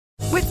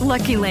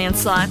Lucky Land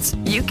Slots,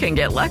 you can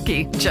get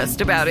lucky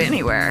just about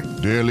anywhere.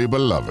 Dearly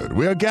beloved,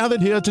 we are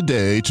gathered here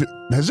today to...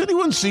 Has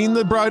anyone seen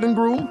the bride and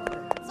groom?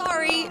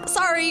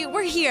 Sorry,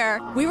 we're here.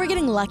 We were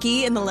getting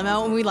lucky in the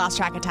limo and we lost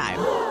track of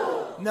time.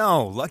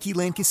 No, Lucky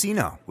Land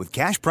Casino, with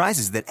cash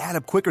prizes that add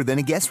up quicker than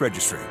a guest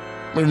registry.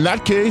 In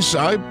that case,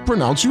 I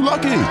pronounce you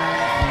lucky.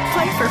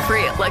 Play for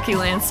free at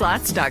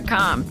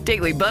LuckyLandSlots.com.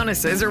 Daily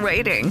bonuses are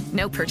waiting.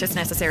 No purchase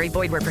necessary.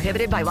 Void where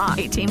prohibited by law.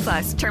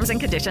 18+. Terms and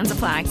conditions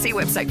apply. See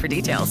website for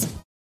details.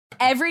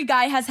 Every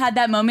guy has had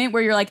that moment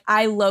where you're like,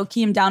 I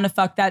low-key am down to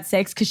fuck that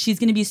 6 because she's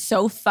going to be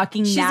so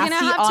fucking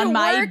nasty on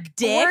my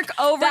dick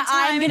that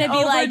I'm going to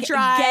be like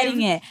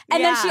getting it.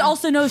 And then she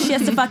also knows she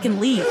has to fucking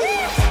leave.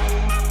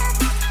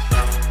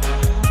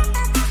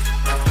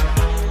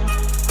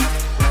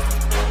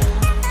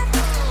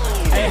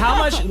 Hey, how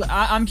much?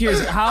 I'm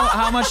curious.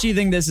 How much do you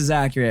think this is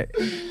accurate?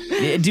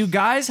 Do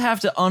guys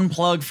have to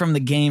unplug from the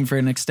game for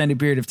an extended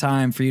period of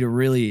time for you to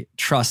really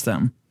trust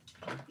them?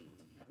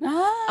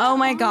 Oh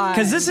my God.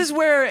 Because this is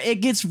where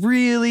it gets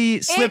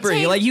really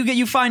slippery. Like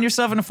you find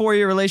yourself in a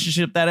 4-year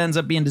relationship that ends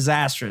up being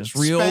disastrous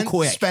real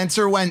quick.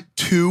 Spencer went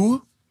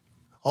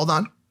hold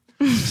on.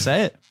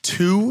 Say it.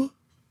 2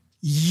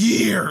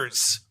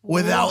 years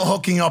without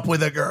hooking up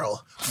with a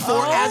girl.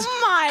 As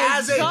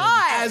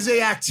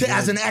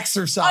an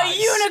exercise.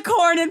 A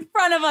unicorn in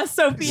front of us,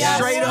 Sophia.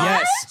 Straight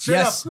up.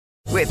 Yes.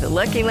 With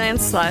Lucky Land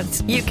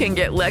Slots, you can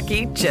get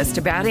lucky just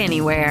about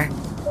anywhere.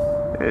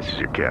 This is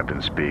your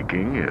captain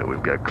speaking.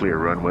 We've got clear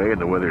runway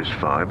and the weather's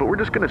fine, but we're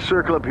just going to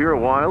circle up here a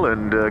while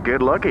and get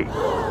lucky.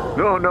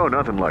 No,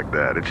 nothing like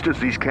that. It's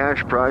just these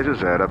cash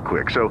prizes add up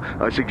quick. So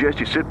I suggest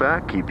you sit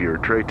back, keep your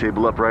tray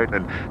table upright,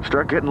 and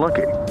start getting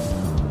lucky.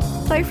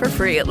 Play for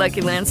free at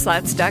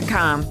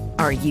LuckyLandSlots.com.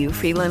 Are you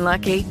feeling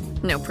lucky?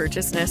 No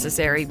purchase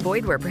necessary.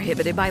 Void where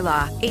prohibited by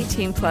law.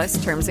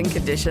 18+ terms and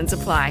conditions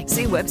apply.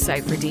 See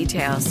website for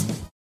details.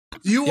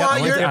 You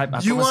want your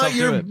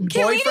boyfriend?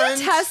 Can we do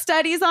test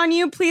studies on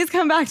you? Please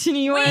come back to New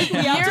York. We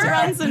have to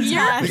run some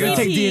tests. We're gonna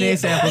take DNA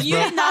samples, You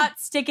bro. did not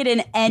stick it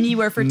in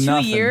anywhere for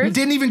 2 years. You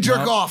didn't even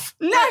jerk off.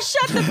 No,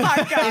 shut the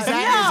fuck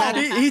up.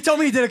 He told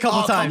me he did a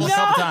couple times.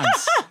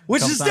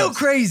 Which is still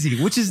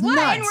crazy, which is nuts.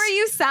 And were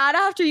you sad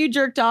after you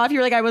jerked off? You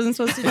were like, I wasn't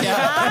supposed to do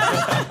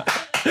that.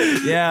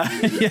 Yeah.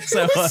 Yes,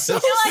 I was. I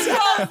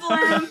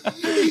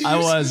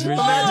was.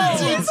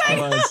 I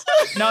was.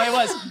 No, it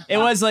was. It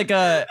was like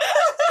a.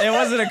 It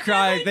wasn't a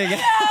crying thing.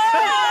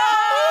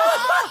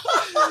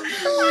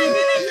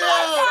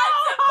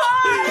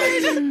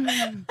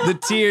 The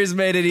tears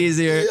made it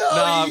easier. No,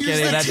 I'm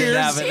kidding. That didn't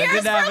happen. Everything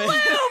is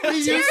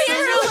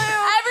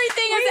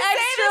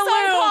extra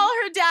lube. Call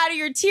her daddy.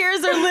 Your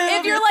tears are lube.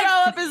 If you're like,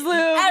 throw up is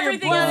lube.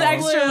 Everything is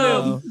extra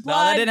lube.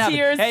 Blood,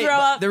 tears, throw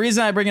up. The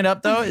reason I bring it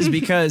up though is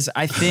because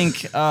I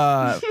think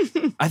a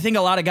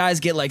lot of guys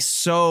get like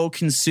so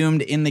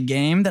consumed in the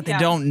game that they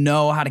don't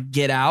know how to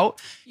get out.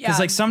 Because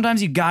like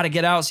sometimes you got to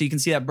get out so you can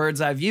see that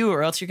bird's eye view,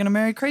 or else you're gonna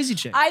marry a crazy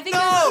chick. I think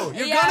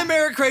you're gonna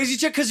marry a crazy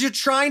chick because you're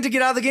trying to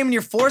get out of the game and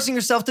you're forcing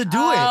yourself to do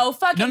it. Oh,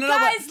 fucking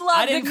guys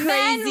love the crazy.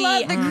 Men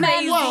love the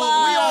crazy.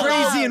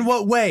 Crazy in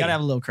what way? Gotta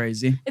have a little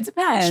crazy. It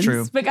depends. It's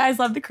true. But guys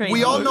love the crazy.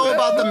 We all know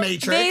about the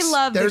Matrix. They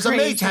love There's the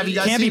crazy. a Matrix. Have you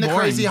guys Can't seen be the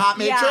boring. crazy hot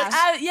Matrix?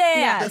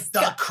 Yeah.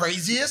 The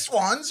craziest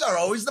ones are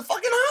always the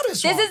fucking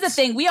hottest ones. This is the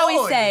thing. We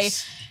always say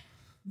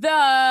the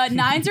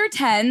 9s or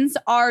 10s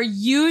are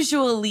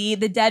usually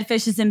the dead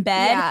fishes in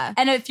bed. Yeah.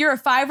 And if you're a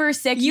 5 or a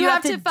 6, you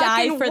have to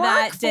die for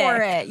that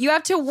dick. You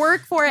have to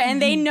work for it,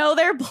 and they know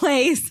their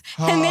place,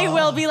 and they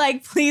will be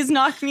like, please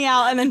knock me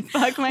out and then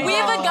fuck my We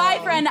have a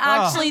guy friend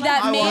actually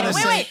that made...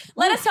 Wait.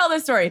 Let us tell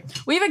this story.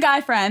 We have a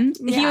guy friend.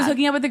 Yeah. He was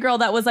hooking up with a girl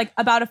that was like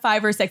about a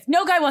 5 or 6.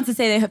 No guy wants to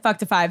say they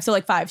fucked a 5, so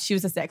like 5. She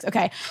was a 6.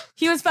 Okay.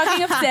 He was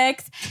fucking a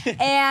 6,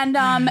 and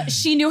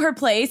she knew her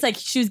place. Like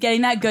she was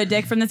getting that good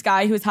dick from this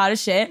guy who was hot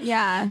as shit.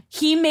 Yeah.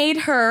 He made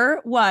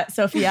her, what,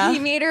 Sophia? He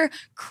made her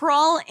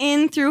crawl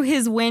in through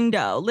his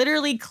window.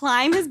 Literally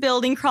climb his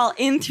building, crawl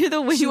in through the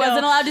window. She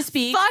wasn't allowed to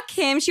speak. Fuck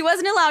him. She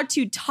wasn't allowed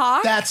to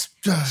talk.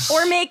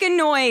 Or make a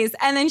noise.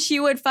 And then she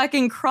would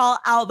fucking crawl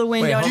out the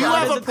window. Do you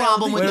have a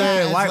problem with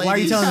that? Why are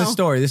you telling this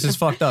story? This is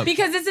fucked up.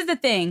 Because this is the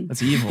thing.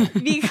 That's evil.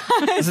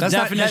 Because That's a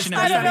definition of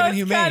that's evil. not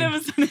even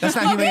humane. That's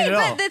not humane at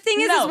all. But the thing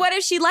is what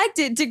if she liked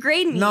it?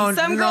 Degrade me. No,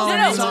 Some girls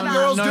do. Some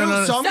girls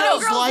do. Some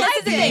girls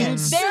like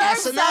things. There are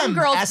some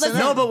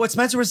girls. No, but what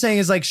Spencer was saying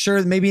is like,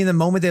 sure, maybe in the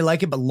moment they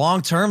like it, but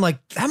long term,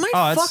 like that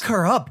might fuck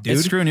her up, dude.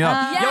 It's screwing you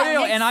up.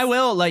 Yeah, and I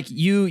will, like,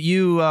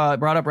 you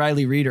brought up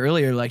Riley Reid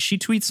earlier. Like, she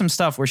tweets some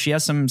stuff where she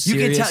has some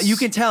serious... You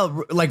can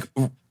tell, like,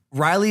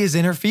 Riley is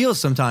in her feels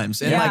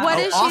sometimes. And like, what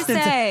does she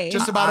say?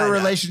 Just about her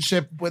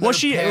relationship with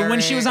her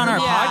when she was on our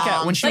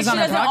podcast. When she was on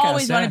our podcast. She doesn't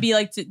always want to be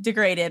like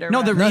degraded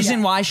or the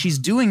reason why she's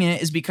doing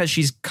it is because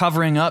she's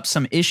covering up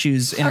some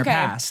issues in her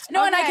past.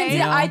 No, and I can see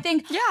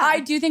that. I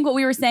do think what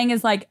we were saying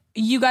is like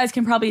you guys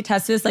can probably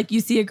attest to this. Like, you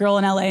see a girl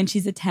in LA and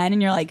she's a 10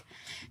 and you're like,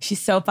 she's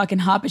so fucking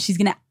hot, but she's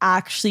gonna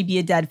actually be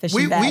a dead fish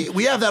in bed.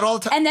 We have that all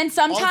the time. And then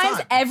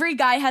sometimes every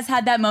guy has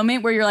had that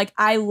moment where you're like,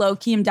 I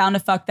low-key am down to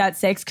fuck that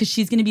 6 because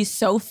she's gonna be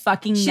so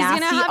fucking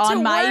nasty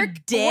on my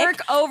dick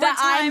that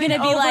I'm gonna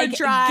be like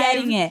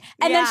getting it.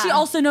 And then she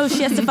also knows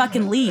she has to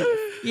fucking leave.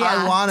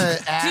 I want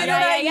to add. Do you know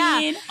what I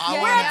mean?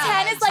 Where a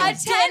 10 is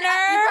like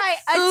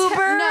dinner,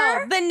 Uber.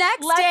 No, the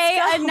next day,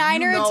 a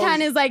 9 or a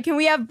 10 is like, can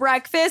we have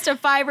breakfast? A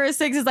 5 or a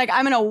 6 is like,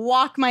 I'm gonna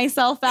walk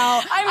myself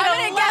out. I'm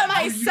gonna get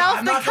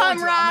myself the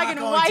cum rag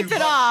and wipe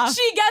it off.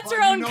 She gets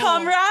her own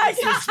cum rag.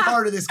 It's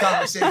part of this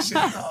conversation.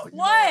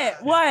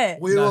 What?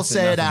 We will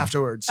say it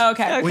afterwards.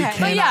 Okay. We But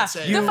cannot yeah,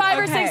 say the it. 5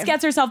 or 6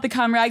 gets herself the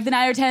cum rag. The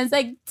 9 or 10 is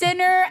like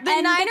dinner. The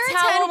and 9 the or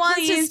towel, 10 wants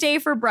to please. stay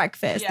for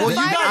breakfast. Well, The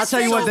you 5 or guys- I'll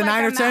tell you 6 what, is the like,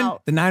 9 or I'm 10,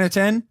 out. the 9 or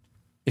 10,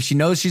 if she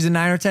knows she's a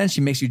 9 or 10,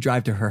 she makes you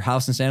drive to her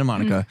house in Santa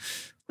Monica.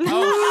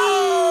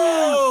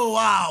 Oh,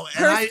 wow.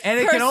 And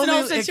it can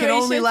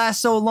only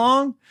last so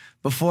long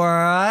before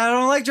I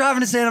don't like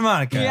driving to Santa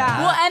Monica. Yeah.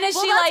 Well, and is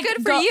she that's like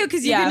good for you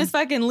because you can just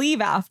fucking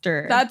leave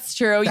after. That's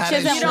true. That She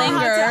is doesn't true. You don't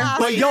have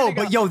to linger. ask.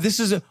 But yo, this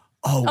is a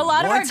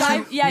lot of our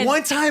guys- yeah.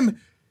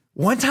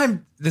 One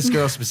time, this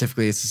girl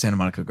specifically, it's the Santa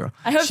Monica girl.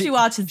 I hope she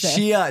watches this.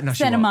 She Santa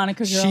won't.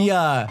 Monica girl. She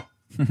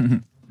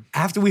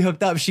after we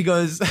hooked up, she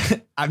goes,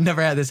 I've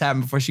never had this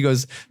happen before. She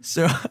goes,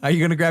 so are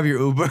you gonna grab your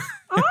Uber?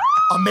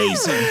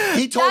 Amazing.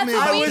 He told me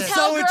That's about how we this.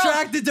 tell girls-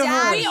 attracted to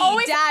her.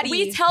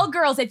 We tell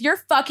girls, if you're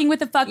fucking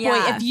with a fuckboy,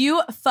 Yeah. if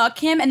you fuck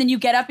him and then you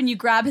get up and you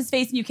grab his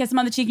face and you kiss him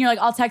on the cheek and you're like,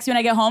 I'll text you when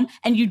I get home,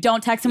 and you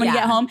don't text him when you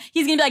Yeah. get home,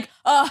 he's gonna be like,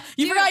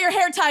 you forgot your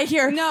hair tie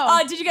here. No.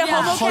 Did you get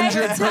home okay?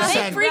 100%.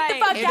 They freak the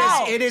fuck It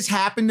out. it has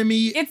happened to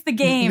me. It's the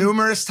game.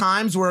 Numerous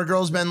times where a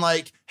girl's been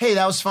like, "Hey,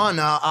 that was fun.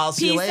 I'll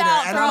see you Peace later."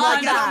 out, And girl, I'm like,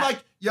 I'm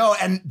back. yo.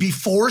 And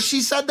before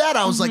she said that,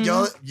 I was like,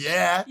 yo,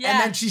 yeah. Yeah. And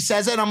then she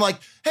says it, and I'm like,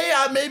 hey,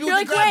 maybe we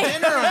You're can like, grab wait.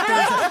 dinner on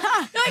Thursday.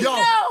 Like, Yo,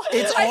 no,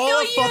 it's I all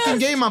feel a fucking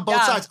used. game on both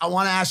Yeah. sides. I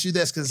want to ask you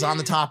this because it's on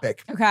the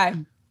topic. Okay.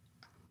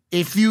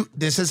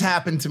 This has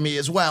happened to me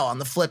as well. On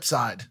the flip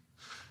side,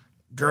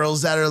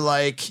 girls that are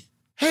like,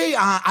 hey,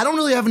 I don't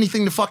really have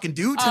anything to fucking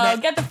do today. Oh,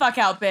 get the fuck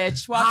out,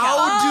 bitch. Walk How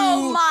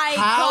out.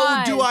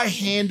 how do I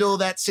handle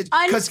that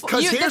situation? That's what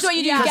you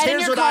do. You get in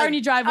your car and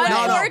you drive away.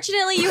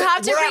 Unfortunately, you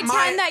have to We're at pretend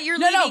my- that you're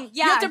No, no, leaving.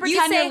 you have to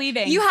pretend say- you're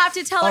leaving. You have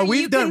to tell her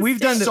we've you done can we've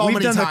done stay. the, we've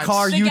many done the times.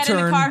 car To get in the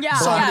U-turn. car? Yeah.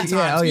 So Yeah. many times.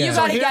 Yeah, oh, yeah. You So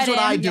gotta here's get what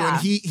I in. do,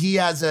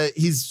 Yeah. and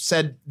he's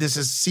said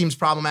seems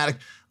problematic.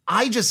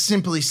 I just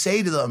simply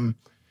say to them,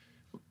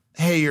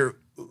 "Hey, your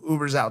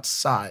Uber's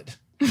outside."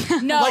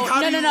 No, Like, how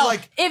do you, no.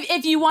 like-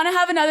 If you want to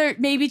have another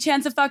maybe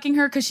chance of fucking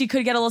her, because she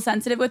could get a little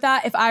sensitive with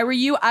that. If I were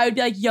you, I would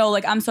be like, yo,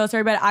 like, I'm so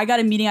sorry, but I got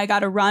a meeting, I got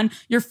to run.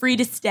 You're free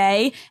to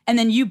stay. And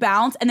then you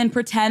bounce and then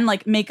pretend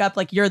like make up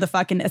like you're the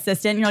fucking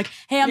assistant. And you're like,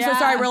 hey, I'm so Yeah.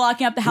 sorry, we're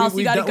locking up the house.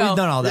 We've You got to done- go. we've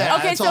done all that. Yeah,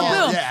 Okay, it's so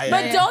all- boom. yeah,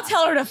 But yeah. don't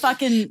tell her to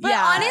fucking. But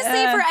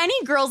honestly, for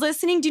any girls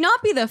listening, do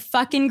not be the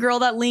fucking girl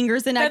that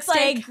lingers the next That's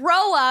day. like-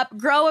 Grow up,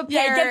 grow a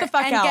pair, get the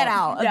fuck and out. get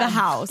out of Yeah. the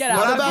house. Get out.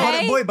 What about-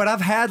 Okay? But I've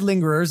had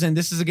lingerers, and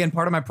this is again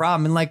part of my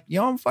problem. And like,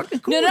 yo, I'm fucking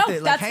cool No, with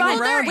it. Like, that's hang fine.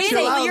 around, Wait,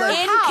 chill out, your like-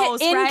 house,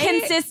 right?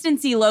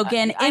 Inconsistency,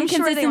 Logan. I'm sure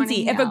they wanna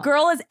Inconsistency. hang If a out.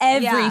 girl is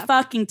every Yeah.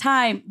 fucking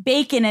time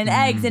bacon and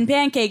eggs and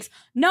pancakes,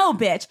 no,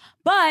 bitch.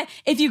 But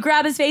if you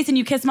grab his face and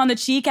you kiss him on the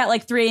cheek at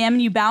like 3 a.m.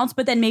 and you bounce,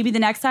 but then maybe the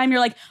next time you're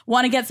like,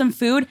 want to get some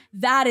food,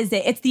 that is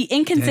it. It's the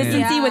inconsistency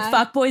Damn. with Yeah.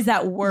 fuckboys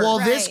that work. Well,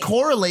 this Right.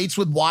 correlates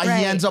with why Right.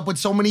 he ends up with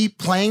so many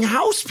playing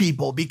house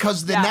people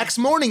because the next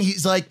morning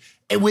he's like,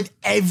 with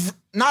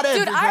not every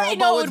Dude, girl, I already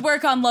but know it with- would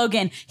work on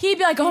Logan. He'd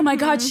be like, oh my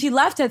God, she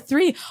left at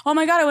 3. Oh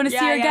my God, I want to see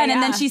her Yeah, again.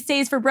 And then yeah. she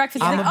stays for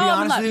breakfast. I'm Like, gonna be oh,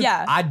 honest with you.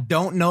 yeah. I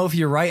don't know if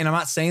you're right, and I'm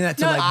not saying that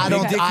to No, like I big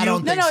don't- dick I you.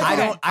 don't think No, no, so. it's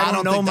okay. I don't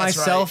think know that's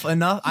myself right.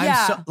 enough. I'm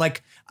Yeah. so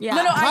like No,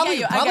 no, I probably get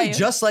you. I probably get you.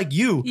 just like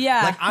you.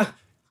 Yeah. Like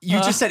you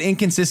just said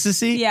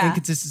inconsistency. Yeah.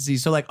 Inconsistency.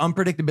 So like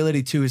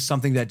unpredictability too is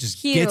something that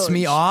just gets me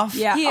Huge. off.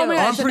 Yeah. Huge. Oh my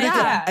gosh.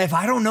 Unpredictable. Yeah. If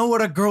I don't know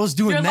what a girl's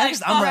doing You're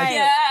next, like, I'm all like,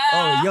 right.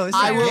 oh, yo, this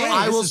is I a will- game.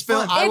 I This will is spill-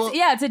 fun. I will-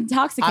 It's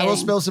intoxicating. I will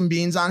spill some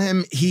beans on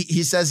him.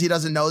 He says he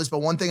doesn't know this, but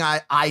one thing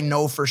I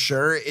know for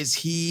sure is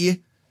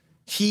he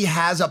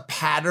has a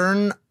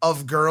pattern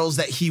of girls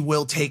that he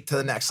will take to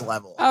the next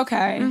level.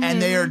 Okay.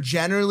 And they are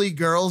generally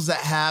girls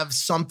that have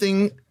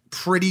something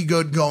pretty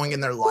good going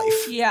in their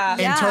life. Yeah.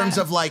 In terms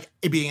of like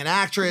it being an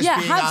actress, Yeah,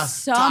 being have a top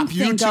something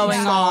YouTube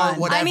going star, on.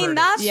 whatever. I mean, it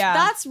that's is.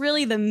 that's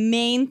really the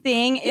main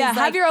thing. Is Yeah, have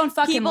like, your own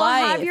fucking people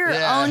life. have your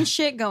Yeah. own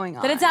shit going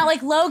on. But it's not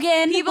like,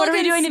 Logan, People what are we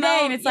can doing today?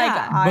 smell- And it's yeah.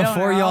 like, I don't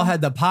Before know. y'all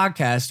had the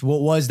podcast, what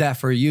was that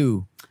for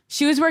you?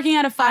 She was working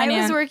at a I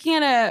finance. was working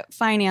at a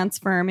finance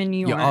firm in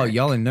New York. Oh,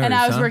 y'all are nerds, and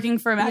I was huh? working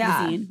for a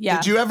magazine.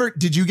 Yeah.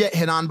 Did you get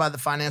hit on by the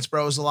finance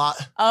bros a lot?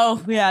 Oh,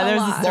 yeah.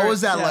 There's lot. this What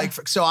was that yeah.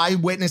 like? So I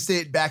witnessed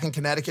it back in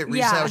Connecticut recently.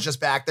 Yeah. I was just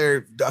back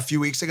there a few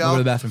weeks ago. Go to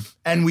the bathroom.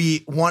 And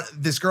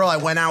this girl I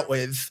went out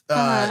with,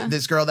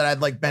 this girl that I'd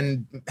like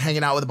been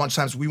hanging out with a bunch of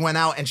times. We went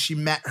out and she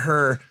met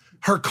her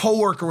her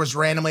coworker was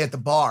randomly at the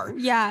bar.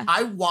 Yeah.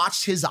 I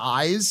watched his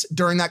eyes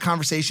during that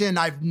conversation, and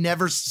I've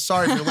never,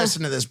 sorry if you're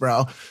listening to this,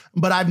 bro,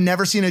 but I've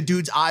never seen a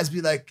dude's eyes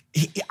be like,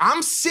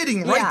 I'm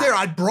sitting right there.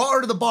 I brought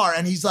her to the bar,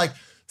 and he's like,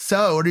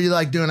 so what are you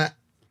like doing it?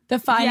 The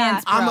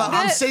finance bro.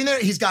 I'm sitting there.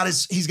 He's got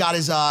his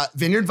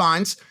Vineyard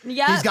Vines.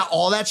 Yeah. He's got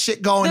all that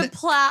shit going.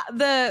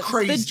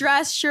 The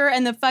dress shirt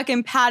and the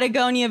fucking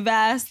Patagonia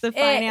vest. The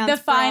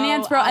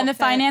finance bro and the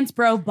finance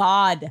bro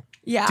bod.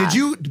 Yeah. Did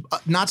you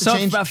not to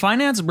change?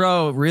 Finance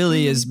bro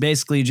really is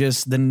basically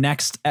just the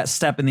next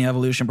step in the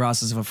evolution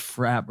process of a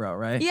frat bro,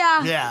 right?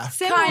 Yeah. Yeah.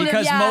 Similar,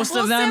 because most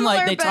of them,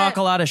 like, they talk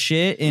a lot of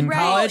shit in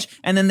college,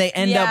 and then they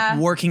end up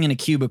working in a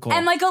cubicle.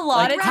 And like a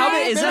lot of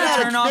times, is that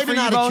a turn off for you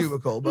both? Maybe not a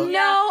cubicle, but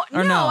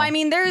no. I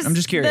mean, there's. I'm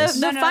just curious.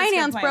 The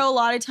finance bro. A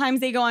lot of times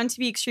they go on to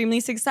be extremely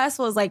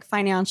successful as like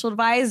financial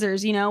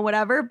advisors,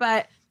 whatever.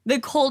 But the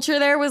culture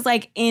there was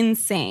like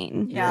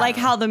insane. Yeah. Like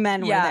how the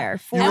men were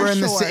there. You were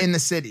in the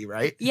city,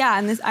 right? Yeah,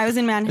 and I was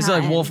in Manhattan. Is it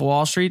like Wolf of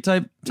Wall Street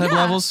type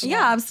levels?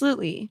 Yeah,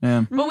 absolutely.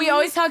 Yeah. But we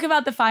always talk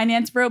about the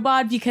finance bro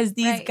bod because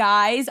these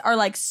guys are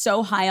like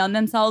so high on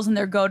themselves and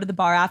they go to the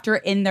bar after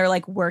in their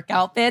like work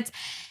outfits.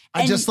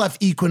 I just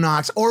left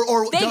Equinox,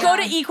 or they go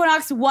to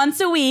Equinox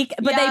once a week,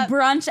 but they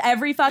brunch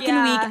every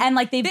fucking week, and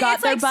like they've got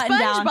their button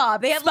down.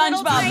 SpongeBob. They have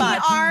little tiny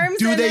arms.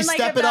 Do they and then,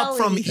 step like, it up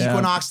from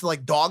Equinox to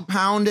like Dog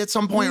Pound at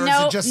some point, or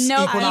is it just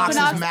Equinox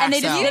is maxed and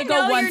they go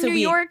out? once a week. New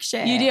York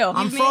shit. You do.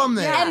 I'm from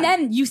there. And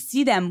then you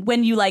see them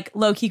when you like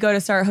low key go to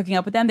start hooking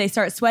up with them. They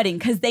start sweating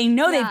because they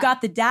know they've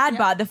got the dad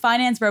bod, the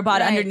finance bro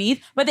bod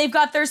underneath, but they've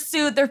got their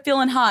suit. They're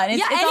feeling hot.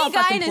 It's any all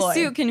guy in a ploy.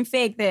 suit can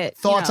fake that.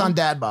 Thoughts on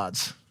dad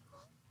bods?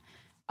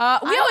 We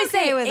always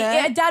say with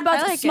it. dad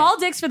bods, small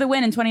dicks for the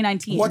win in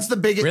 2019. What's the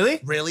biggest?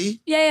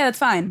 Really? Yeah, that's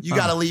fine. You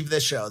got to leave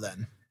this show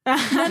then. No,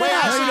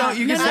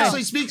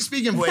 Actually,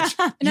 speaking of which,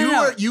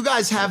 you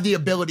guys have the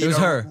ability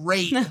to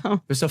rate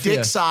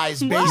dick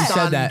size based on. You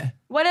said that.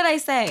 What did I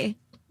say?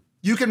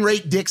 You can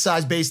rate dick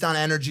size based on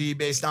energy,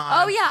 based on.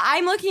 Oh yeah,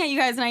 I'm looking at you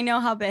guys and I know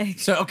how big.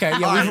 So okay,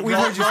 yeah, we've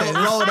heard you say this.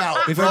 Roll it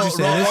out. We've heard you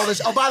say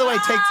this. Oh, by the way,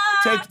 take.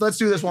 Let's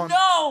do this one.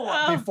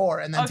 No. Before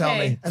and then tell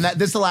me. And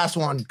this is the last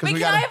one Wait,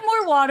 can I have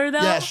more water though?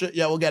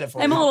 Yeah, we'll get it for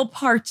you. I'm a little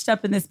parched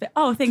up in this bit.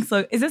 Oh, thanks,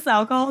 Luke. Is this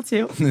alcohol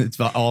too? It's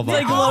all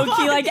vodka. Like low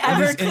key, like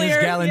Everclear. In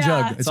this gallon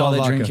jug. It's all they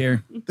vodka. drink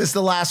here. This is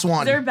the last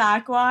one. Is there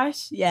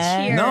backwash?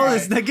 Yeah.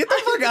 Cheers. No, get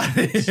the fuck out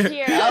of here.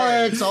 Cheers.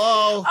 Alex,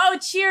 hello. Oh,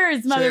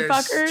 cheers,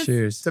 motherfuckers.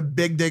 Cheers. It's a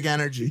big dick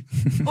energy.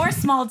 Or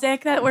small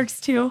dick, that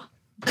works too.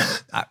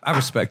 I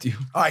respect you.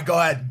 All right, go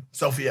ahead,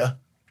 Sophia.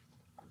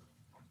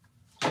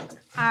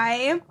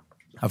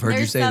 I've heard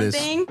you say this. There's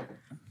something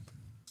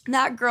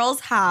that girls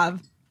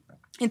have.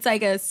 It's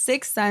like a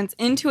sixth sense,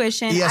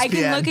 intuition. ESPN. I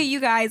can look at you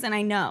guys and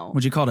I know.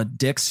 Would you call it a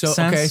dick sense?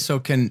 Okay, so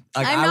can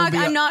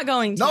I'm not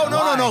going to.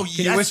 No.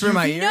 Can you whisper in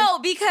my ear? No,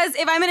 because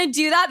if I'm going to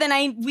do that,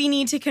 then we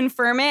need to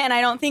confirm it, and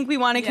I don't think we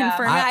want to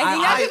confirm it. I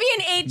think that could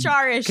be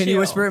an HR issue. Can you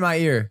whisper in my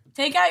ear?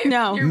 Take out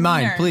your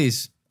Mine, wiener.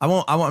 please. I'm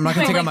not gonna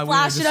take out my wiener.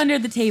 Flash it under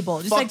the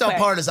table. Just Fucked up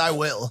part is I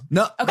will.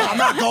 No, okay. I'm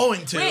not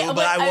going to, but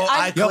I will.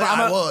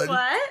 I would.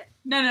 What?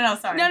 No.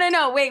 Sorry.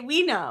 No. Wait,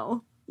 we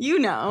know. You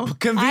know.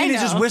 Convenient,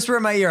 just whisper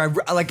in my ear.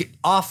 I like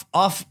off.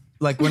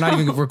 Like we're not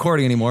even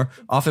recording anymore.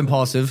 Off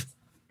Impulsive.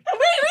 Wait,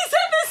 we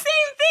said the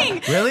same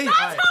thing. Really? That's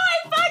how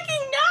I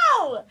fucking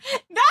know.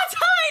 That's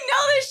how I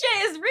know this shit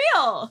is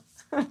real.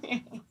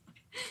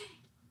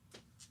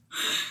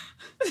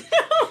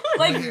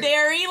 Like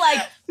very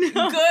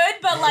good,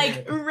 but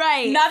like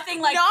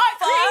nothing like not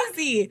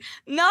crazy.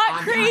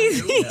 Not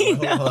crazy.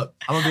 Hold up.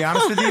 I'm gonna be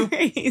honest with you.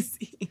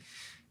 Crazy.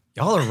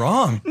 Y'all are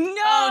wrong. No.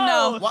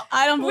 Oh, no.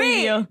 I don't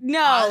believe you.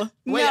 No.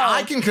 Wait,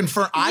 I can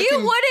confirm. You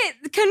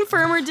wouldn't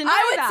confirm or deny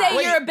I would that.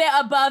 say you're a bit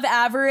above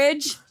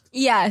average.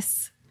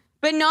 Yes.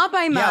 But not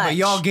by much. Yeah, but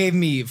y'all gave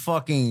me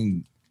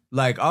fucking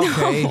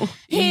okay.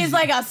 He's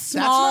like a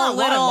small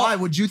little. Why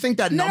would you think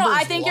that number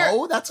I is think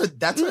low? That's a.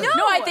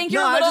 No, I think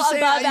you're a little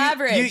above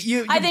average.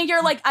 I think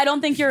you're like. I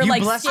don't think you're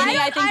like skinny.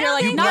 I think you're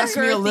like you not blessed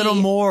me a little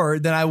girthy. more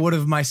than I would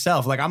have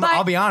myself. Like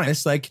I'll be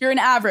honest. Like You're an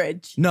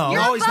average. no,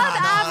 You're No, above he's not.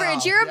 No,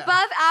 average. no. You're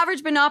above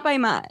average, but not by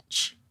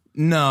much.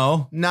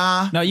 no.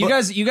 Nah. No, you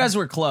guys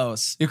were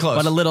close. You're close.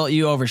 But a little,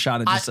 you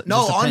overshot it. Just a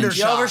pinch.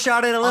 undershot. You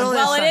overshot it a little.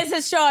 Well, it is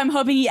his show. I'm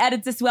hoping he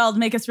edits this well to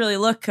make us really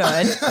look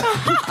good.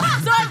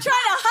 So I'm trying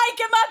to hike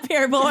him up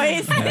here,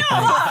 boys.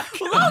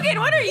 Logan,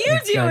 what are you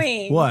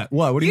doing? What?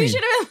 What do you You mean?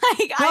 should have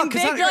been like, I'm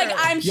bigger. You're like,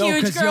 I'm Yo,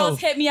 huge. 'cause, Girls,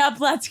 hit me up.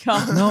 Let's go.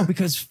 No,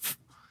 because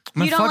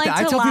man, You don't fuck like that.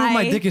 I to tell people my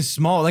lie. dick is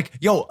small. Like,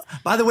 yo,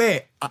 by the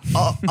way,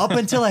 up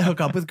until I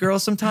hook up with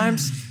girls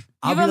sometimes.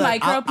 I'll have be a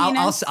like, micro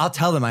penis? I'll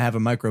tell them I have a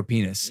micro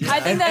penis.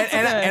 I think that's good.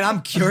 and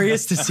I'm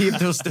curious to see if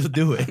they'll still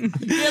do it.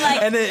 You're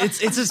like, And it's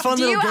this fun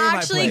Do little you game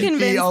actually I play.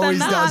 convince them always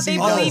that? does. They He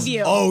believe does.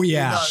 you. Oh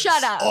yeah.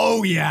 Shut up.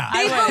 Oh yeah.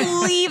 They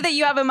believe that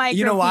you have a micro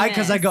You know why?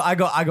 penis. Because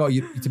I go.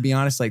 To be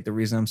honest, like the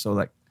reason I'm so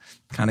like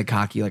kind of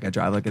cocky, like I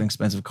drive like an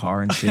expensive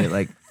car and shit.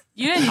 Like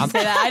you didn't even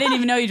say that. I didn't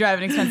even know you drive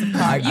an expensive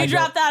car. You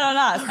dropped that on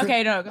us.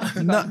 Okay, no.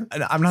 Go. no,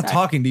 I'm not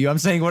talking to you. I'm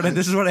saying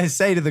this is what I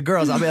say to the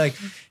girls. I'll be like,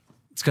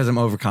 It's because I'm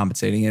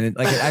overcompensating, and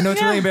I know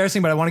it's really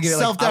embarrassing, but I want to get it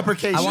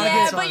self-deprecation.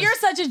 But you're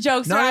such a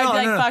jokester. I'd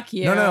be like, fuck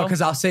you. No,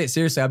 because I'll say it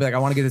seriously. I'll be like, I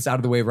want to get this out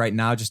of the way right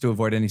now, just to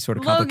avoid any sort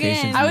of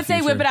complications. I would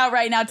say whip it out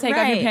right now. Take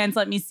off your pants.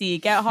 Let me see.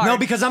 Get hard. No,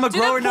 because I'm a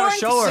grower, not a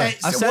shower.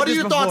 What are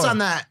your thoughts on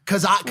that?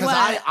 Because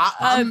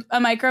I'm a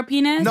micro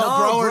penis. No,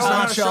 growers,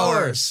 not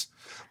showers.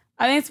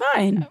 I think it's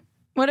fine.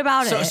 What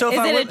about it? Is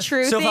it a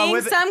true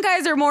thing? Some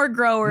guys are more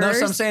growers. No,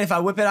 so I'm saying if I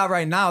whip it out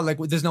right now,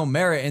 there's no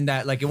merit in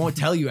that. It won't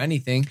tell you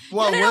anything.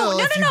 Well, if you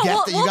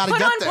get there, you gotta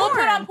get there. We'll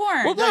put on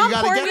porn. We'll put on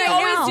porn. We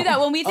always do that.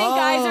 When we think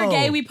guys are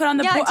gay, we put on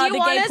the gay porn test. Do you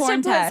want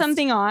us to put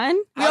something on?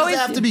 We always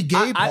have to be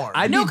gay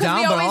porn. No, because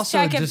we always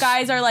check if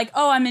guys are like,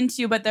 oh, I'm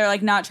into you, but they're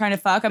not trying to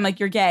fuck. I'm like,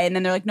 you're gay. And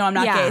then they're like, no, I'm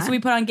not gay. So we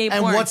put on gay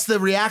porn. And what's the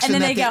reaction?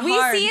 And then they get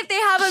hard. We see if they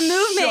have a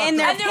movement in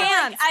their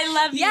pants. I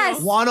love you.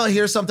 Yes. Want to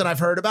hear something I've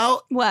heard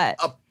about? What?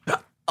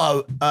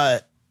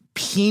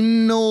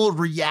 Penal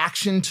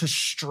reaction to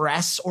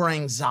stress or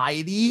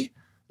anxiety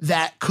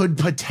that could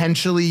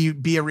potentially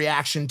be a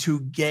reaction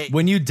to gay.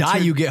 When you die,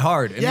 you get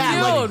hard.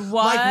 Yeah, dude,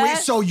 what?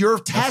 So your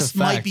test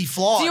might be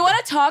flawed. Do you want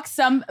to talk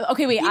some?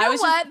 Okay, wait. You know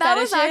what? That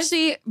was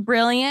actually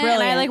brilliant.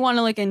 And I want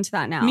to look into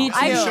that now. Me too.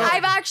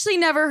 I've actually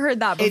never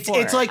heard that before.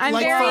 It's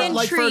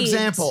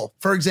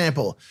for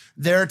example,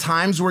 there are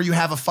times where you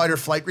have a fight or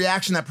flight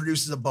reaction that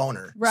produces a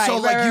boner. Right.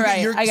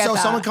 So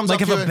someone comes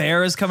up if a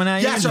bear is coming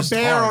at you. Yes, a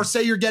bear, or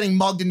say you're getting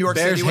mugged in New York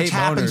City, which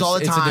happens all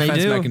the time.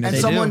 And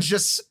someone's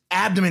just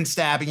abdomen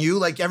stabbing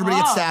you, everybody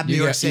gets stabbed in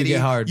New York City. You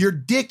get hard. Your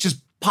dick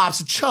just pops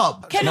a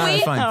chub. Can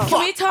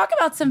we talk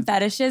about some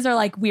fetishes or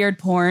weird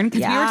porn?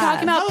 Because we were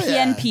talking about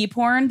PNP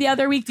porn the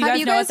other week. Do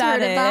you guys know what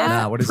that is?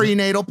 Nah, what is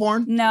prenatal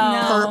porn?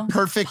 No.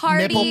 Perfect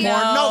nipple porn?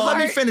 No, let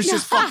me finish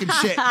this fucking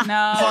shit.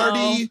 No.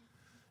 Party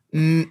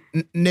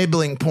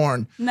nibbling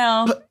porn.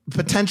 No.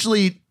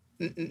 Potentially.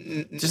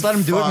 Just let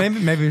them do it.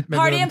 Maybe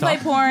Party and play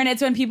porn.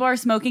 It's when people are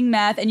smoking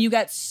meth and you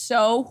get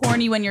so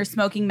horny when you're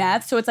smoking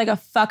meth. So it's like a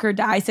fuck or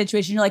die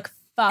situation. You're like,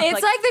 fuck. It's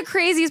like the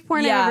craziest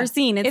porn I've ever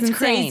seen. It's insane.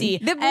 Crazy.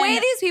 The way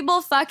these people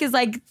fuck is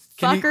like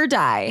fuck or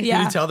die.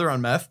 Can you tell they're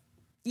on meth?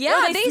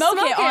 Yeah, they smoke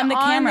it on the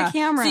camera.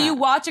 So you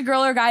watch a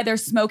girl or guy, they're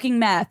smoking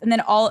meth, and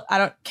then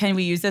can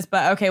we use this?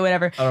 But okay,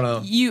 whatever. I don't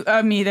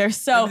know. Me either.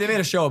 So they made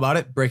a show about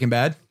it, Breaking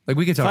Bad.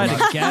 We could talk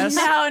about it. Guess?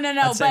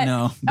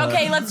 No.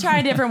 Okay, let's try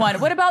a different one.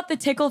 What about the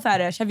tickle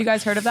fetish? Have you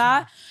guys heard of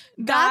that?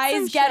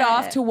 Guys get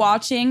off to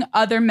watching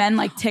other men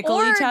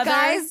tickle each other.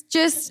 Guys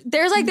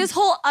there's this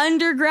whole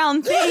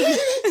underground thing.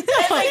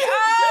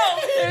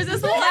 There's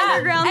this whole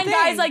underground thing.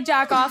 And guys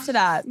jack off to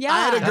that. Yeah. I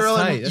had a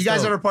girl you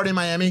guys ever party in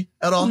Miami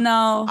at all?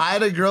 No. I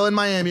had a girl in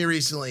Miami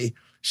recently.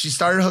 She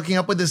started hooking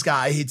up with this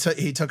guy. He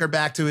took her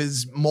back to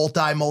his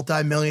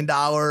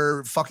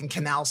multi-million-dollar fucking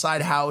canal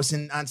side house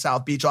on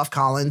South Beach off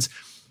Collins.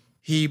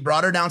 He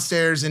brought her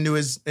downstairs into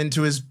his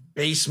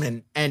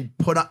basement and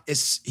put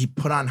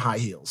on high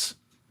heels.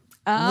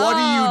 What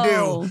do you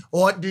do?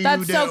 What do you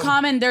do? That's so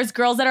common. There's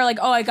girls that are like,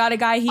 oh, I got a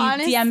guy. He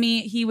DM'd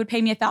me. He would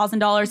pay me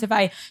 $1,000 if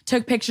I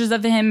took pictures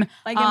of him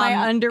in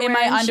my underwear.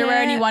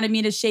 And he wanted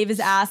me to shave his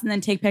ass and then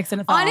take pics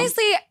in a thong.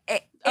 Honestly,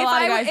 if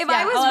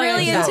I was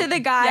really into the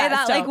guy,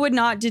 that would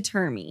not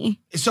deter me.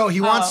 So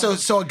he wants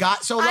so a guy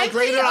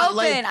later on.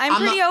 I'm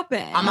pretty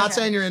open. I'm not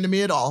saying you're into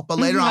me at all, but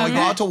later on we go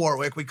out to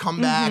Warwick, we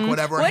come back,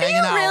 whatever. What are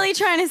you really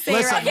trying to say?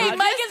 Listen, right okay, now?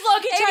 Mike is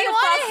low-key trying to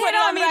fuck. Put it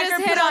on the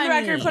record. Put it on the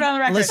record. Put it on the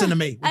record. Listen to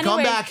me. We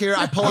come back here.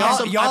 I pull out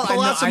some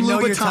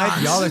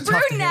Louboutins. Y'all are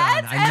tough to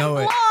get on. I know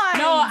it.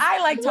 No, I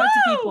like to talk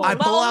to people. I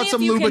pull out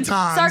some Louboutins.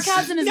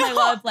 Sarcasm is my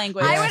love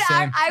language.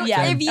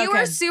 If you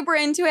were super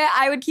into it,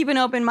 I would keep an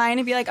open mind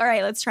and be like, all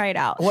right, let's try it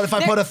out. What if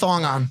I put a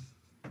thong on?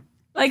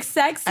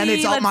 Sexy. And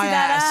it's up my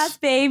ass,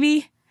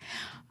 baby.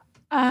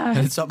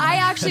 I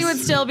actually would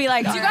still be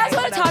like, do you guys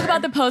want to talk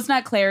about the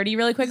post-nut clarity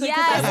really quickly?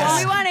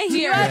 Yes, we want to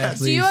hear.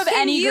 Do you have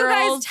any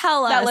girls guys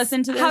tell us that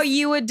listen to this? how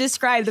you would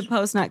describe the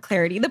post-nut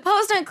clarity? The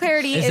post-nut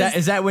clarity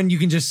is that when you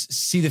can just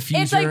see the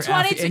future? It's like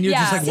 20, and you're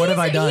just like, what have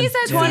I done? He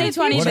said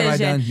 2020 What have I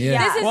vision. done?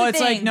 Yeah. This is Well, the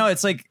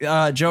it's thing.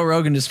 like Joe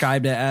Rogan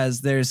described it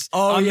as there's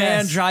a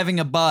man driving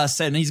a bus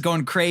and he's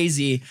going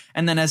crazy,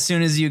 and then as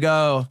soon as you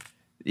go,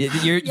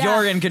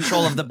 you're in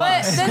control of the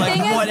bus. But the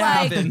thing is, what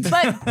happened?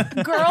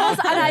 But girls,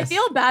 and I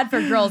feel bad for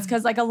girls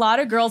because a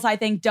lot of girls I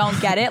think don't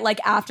get it.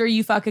 After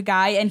you fuck a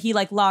guy and he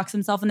locks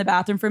himself in the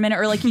bathroom for a minute,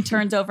 or he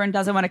turns over and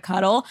doesn't want to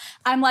cuddle.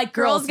 I'm like,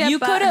 girls, you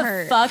could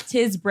have fucked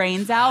his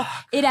brains out.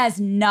 It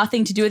has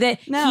nothing to do with it.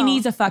 No. He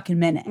needs a fucking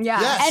minute.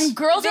 Yeah. Yes. And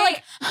girls are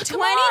like,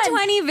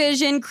 2020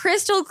 vision,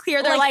 crystal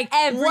clear. They're like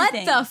everything. what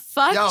the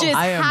fuck just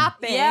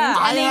happened?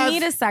 Yeah. And they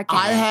need a second.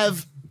 I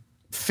have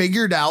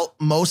figured out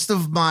most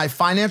of my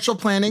financial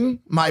planning,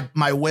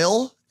 my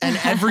will, and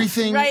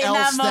everything Right,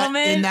 else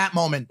in that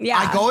moment. Yeah.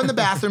 I go in the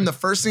bathroom. The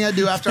first thing I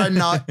do after I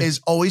nut is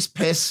always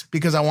piss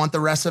because I want the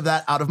rest of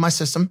that out of my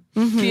system.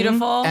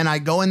 Beautiful. And I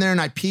go in there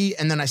and I pee,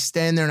 and then I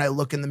stand there and I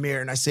look in the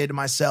mirror and I say to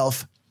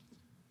myself,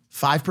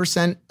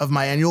 5% of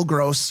my annual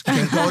gross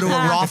can go to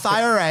a Roth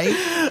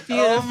IRA,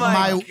 Oh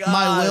my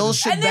my will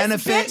should and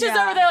this benefit. bitch is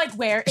over there like,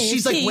 where is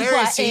She's he? like, where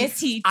What is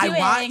he? doing? I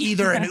want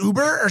either an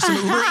Uber or some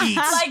Uber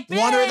Eats. Like,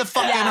 one or the bitch.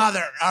 fucking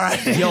other. All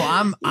right. Yo,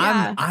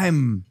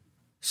 I'm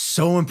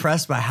so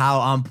impressed by how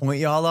on point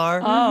y'all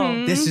are.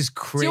 Oh. This is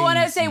crazy. Do you want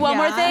to say one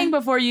more thing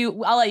before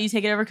I'll let you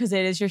take it over because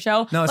it is your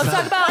show. No, it's Let's not.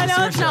 talk about. I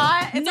know it's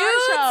not. It's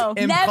our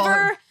show.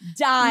 Never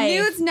die.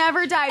 Nudes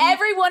never die.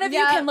 Every one of you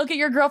can look at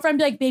your girlfriend and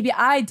be like, baby,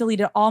 I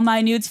deleted all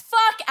my nudes.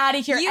 Fuck out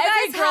of here. You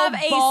Every guys girl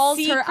have a balls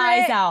secret. her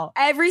eyes out.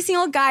 Every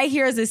single guy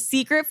here has a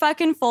secret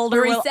fucking folder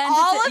Where he with sends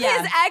it all to- of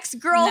yeah. his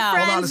ex-girlfriends'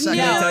 Hold on a nudes. second.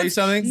 Can I tell you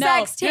something? No,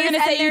 Sex you're tapes,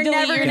 gonna say and you they're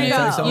delete never your gonna nudes.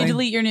 go. You Something?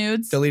 delete your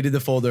nudes. Deleted the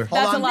folder.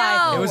 That's a on.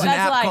 lie. It was an That's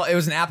a app lie. called. It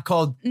was an app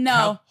called.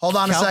 No. Hold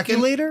on a second.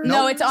 Calculator?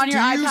 No, it's on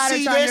your Do you iPad or see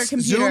it's on your this?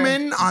 computer. Zoom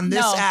in on this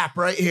No. app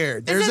right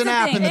here. There's is an the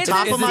app thing. in the It's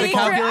top a of my secret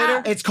calculator.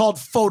 app. It's called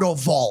Photo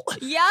Vault.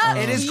 Yeah.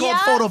 It is called Yeah.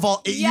 Photo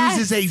Vault. It Yes.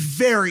 uses a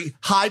very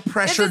high This is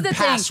pressured the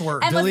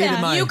password. thing. And Deleted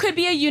listen, mine. you could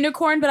be a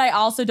unicorn, but I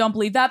also don't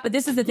believe that. But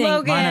this is the thing.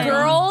 Logan. Mine I don't.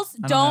 Girls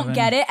I don't have don't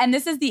get any. it. And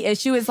this is the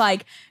issue is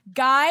like,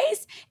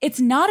 guys, it's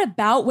not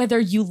about whether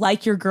you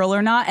like your girl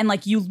or not. And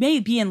like, you may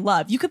be in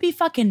love. You could be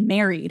fucking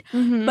married.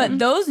 But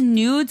those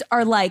nudes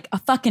are like a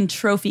fucking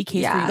trophy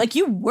case for you. Yeah. Like,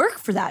 you work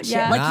for that shit.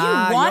 Yeah. Like,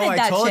 you wanted I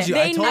that told shit. you.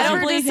 I They told I you. don't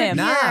never believe him.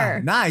 disappear.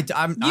 I'm not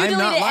deleted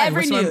lying.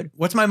 every nude.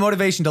 What's my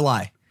motivation to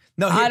lie?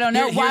 No, I don't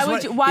know. Why here's would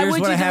what- you- why here's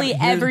would what you I have- delete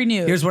here's- every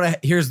nude? Here's what I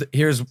here's all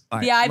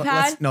right, The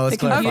iPad? Let's The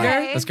clarify.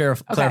 computer? Let's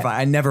Okay.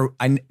 clarify.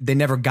 They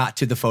never got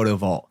to the photo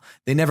vault.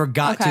 They never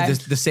got Okay.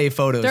 to the save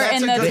photos. They're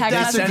in the text They send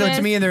them messages?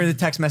 to me and they're in the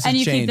text message And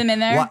you chain. keep them in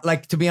there?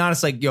 Like, to be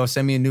honest, like, yo,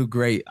 send me a new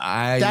great.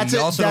 That's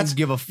also don't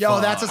give a fuck.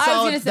 Yo, that's a gonna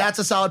solid. say- That's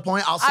a solid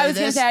point. I'll say I was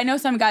going to this. say, I know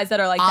some guys that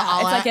are like that.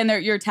 I'll It's like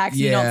in your text,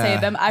 you don't Yeah.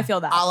 save them. I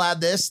feel that. I'll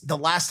add this. The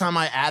last time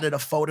I added a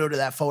photo to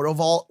that photo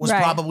vault was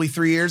Right. probably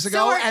 3 years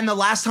ago. we're- And the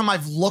last time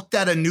I've looked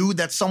at a nude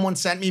that someone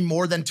sent me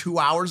more than 2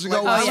 hours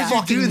ago Like, was yeah.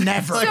 fucking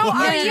never. So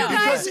are you no.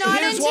 guys not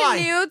Here's into why.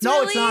 nudes? No,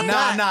 really? it's not No,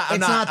 that. I'm not. It's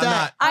not I'm that.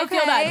 not. I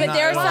feel that, but Okay.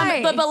 there are some.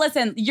 Why? But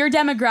listen, your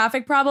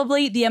demographic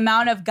probably the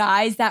amount of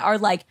guys that are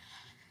like,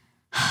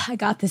 I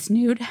got this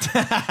nude,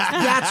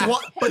 That's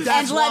what. But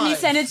that's and let why. me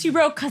send it to you,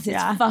 bro, because it's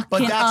But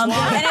fucking that's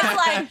why. and it's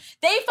like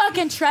they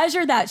fucking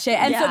treasure that shit.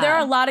 And so Yeah. there are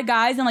a lot of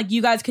guys, and like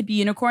you guys could be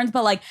unicorns,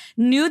 but like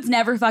nudes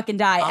never fucking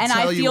die. And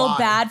I tell you feel why.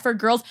 bad for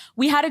girls.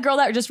 We had a girl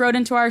that just wrote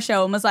into our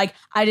show and was like,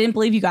 I didn't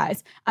believe you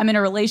guys. I'm in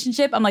a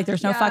relationship. I'm like,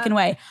 there's no Yeah. fucking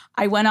way.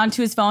 I went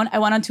onto his phone. I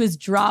went onto his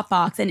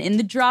Dropbox, and in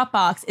the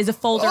Dropbox is a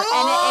folder, and it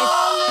is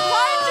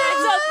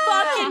hundreds of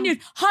fucking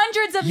nudes,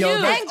 hundreds of Yo,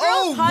 nudes, that's- And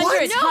girls,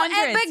 hundreds, no,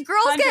 hundreds, but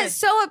girls get hundreds.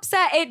 so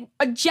upset.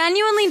 It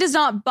genuinely does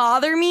not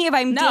bother me if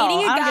I'm No,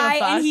 dating a I don't give a guy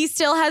fuck. and he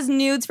still has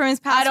nudes from his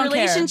past don't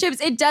care. relationships.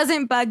 It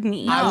doesn't bug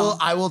me.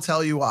 I will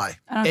tell you why.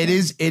 It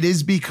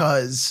is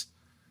because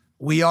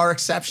we are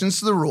exceptions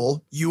to the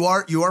rule. You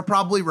are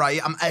probably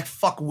right. I'm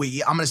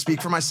gonna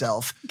speak for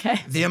myself.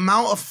 Okay. The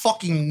amount of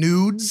fucking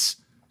nudes.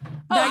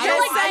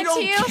 I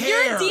don't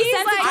care. You're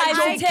desensitized I to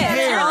don't tits.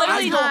 care. You're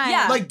literally, I don't,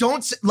 yeah.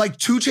 Like, like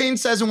 2 Chainz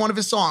says in one of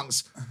his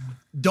songs,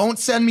 don't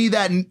send me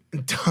that.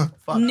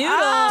 Fuck.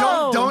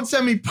 Noodle. Don't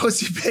send me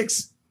pussy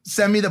pics.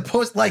 Send me the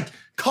pussy. Like,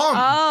 come.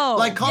 Oh.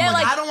 Like, come. Yeah,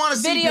 like, like I don't want to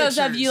see videos pictures.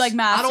 of you, like,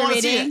 I don't want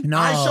to see masturbating. it. No.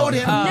 I showed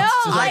him. no,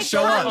 Like, like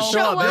show come up, show show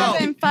up, up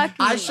bro. and fuck me.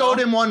 I showed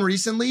him one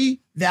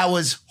recently that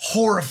was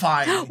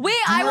horrifying. Wait, Do you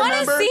I want to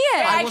remember? see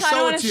it. I I will kinda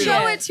show wanna it to see you.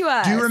 Show it to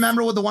us. Do you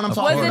remember what the one I'm Was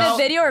talking it about? a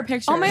video or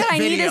picture? Oh my god, I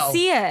need to Video.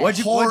 see it.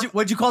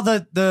 What'd you call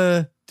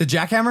the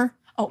jackhammer?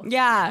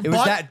 Yeah. It was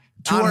But- that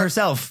to on her-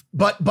 herself.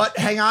 But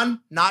hang on,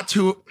 not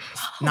to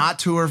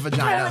her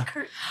vagina.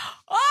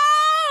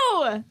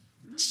 Oh!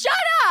 Shut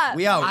up!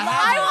 We out.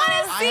 I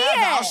want to see it.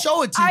 I'll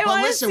show it to you. I But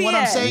wanna listen, see what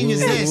I'm it. saying is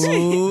this: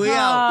 Ooh, we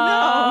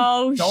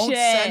out. Oh don't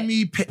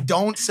shit!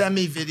 don't send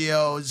me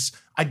videos.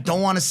 I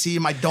don't want to see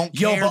them. I don't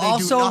Yo, care. but They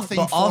also, do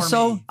nothing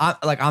for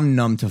me. I'm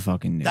numb to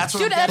fucking nudes. That's what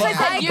Dude, I'm that's getting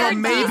what I at.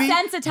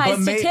 said.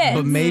 You're desensitized to tits.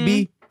 But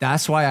maybe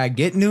that's why I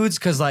get nudes,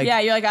 because like Yeah,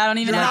 you're like, I don't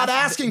even You're ask. not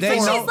asking They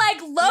for know- it. She's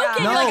like, Logan,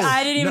 No. you're like,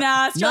 I didn't even No.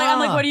 ask. You're like, I'm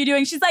like, No. what are you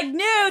doing? She's like,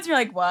 nudes. You're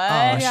like, what?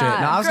 oh shit. No,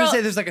 I was Girl- gonna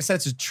say there's like a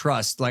sense of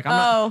trust. Like I'm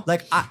Oh.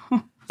 not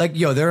like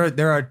yo, there are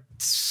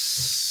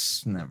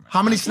never mind.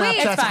 How many Wait,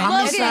 Snapchats? fine. How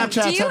many Logan,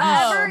 Snapchats do you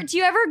have you? ever do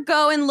you ever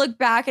go and look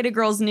back at a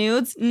girl's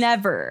nudes?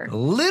 Never.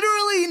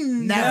 Literally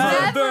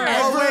never. Never.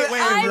 Oh,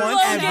 wait, I'm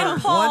Logan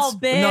Paul,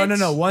 bitch.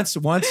 No. Once.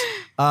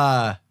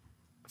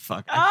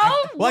 Fuck.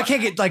 Oh, Well, I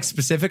can't get like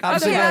specific.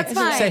 Obviously, Okay, like,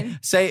 that's fine.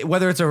 say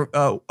whether it's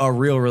a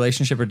real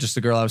relationship or just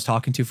a girl I was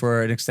talking to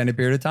for an extended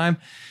period of time.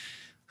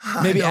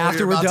 Maybe know what after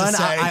you're we're about to done,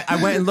 say. I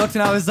went and looked,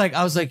 and I was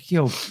like,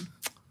 yo,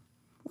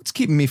 what's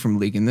keeping me from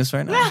leaking this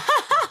right now?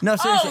 No,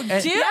 seriously.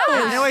 Oh, dude.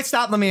 And wait,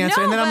 stop. Let me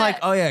answer. No, and then I'm but- like,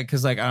 oh yeah,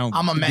 because like I don't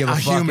I'm a give a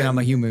fuck, human. and I'm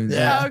a human.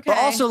 Yeah. Okay. But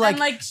also like, And,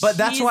 like, but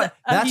that's she's why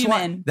a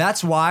human.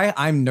 that's why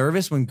I'm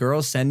nervous when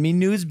girls send me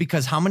nudes,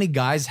 because how many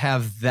guys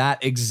have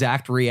that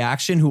exact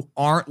reaction who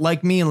aren't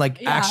like me and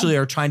like actually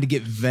are trying to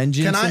get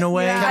vengeance in a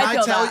way? I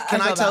feel that. Can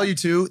I I feel tell that. you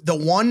too? The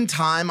one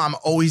time I'm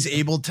always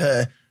able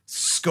to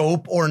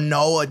scope or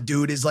know a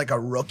dude is like a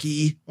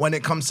rookie when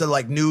it comes to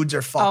like nudes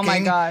or fucking. Oh my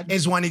God.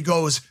 Is when he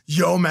goes,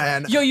 yo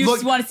man, Yo, you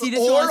want to see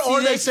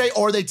this?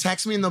 Or they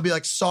text me and they'll be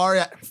like, sorry,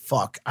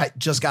 I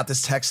just got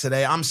this text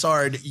today. I'm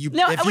sorry. If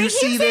you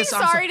see this,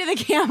 sorry to the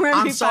camera.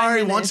 I'm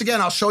sorry. Once again,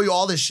 I'll show you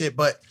all this shit,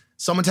 but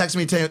someone texted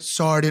me saying,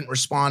 sorry, I didn't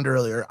respond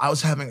earlier. I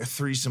was having a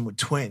threesome with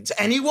twins.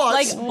 And he was.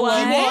 Like,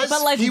 what?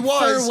 But like, he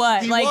was. for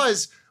what? He Like,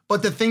 was.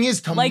 But the thing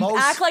is,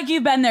 act like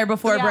you've been there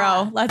before,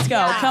 bro. Let's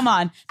go. Come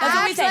on. That's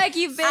what we Act say. like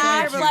you've been there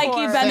Act before. like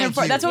you've been there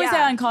before. That's what we say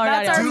on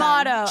Colorado. That's our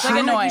motto. It's like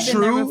annoying. You've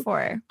been there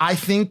before. I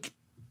think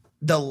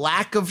the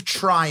lack of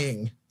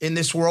trying in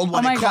this world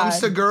when my it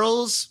comes God. to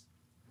girls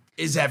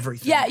is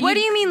everything. Yeah. What do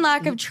you mean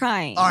lack of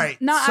trying? All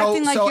right. Not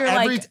acting like you're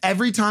like-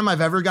 every time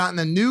I've ever gotten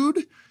a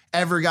nude,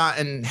 ever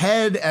gotten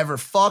head, ever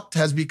fucked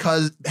has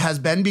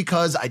been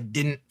because I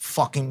didn't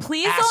fucking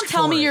Please ask don't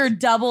tell for me it. you're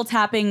double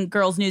tapping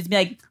girls' nudes. Be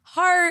like,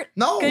 heart.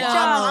 No, good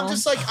job. I'm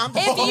just like,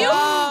 If you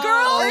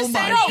girls my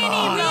send God.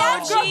 we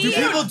have girls. Do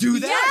people do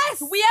that?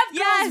 Yes, we have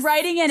girls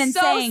writing in and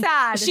So saying,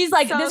 sad. she's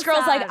like, So this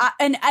girl's sad.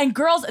 like, and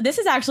girls, this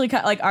is actually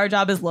like our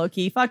job is low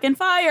key fucking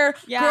fire.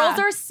 Yeah. Girls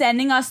are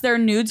sending us their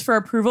nudes for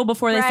approval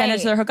before they send it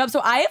to their hookup.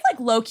 So I have like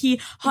low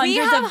key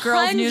hundreds of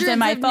girls' nudes in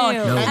my phone,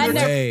 nudes. No and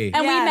way.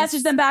 we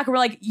message them back. We're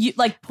like, you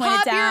like point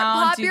it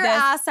down, pop do your this.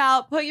 ass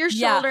out, put your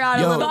shoulder out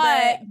a Yo. little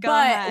bit. Go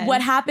ahead. But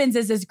what happens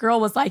is this girl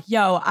was like,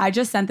 yo, I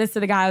just sent this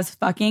to the guy I was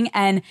fucking,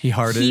 and He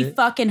hearted it?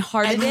 fucking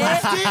hearted And it.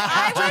 left it?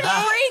 I would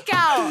freak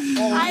out.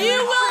 You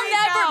will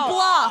never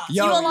block.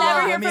 Yo, you will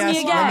never hear let me from ask- me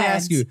again. Let me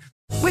ask you.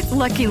 With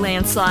Lucky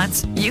Land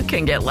Slots, you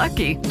can get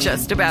lucky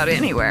just about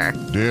anywhere.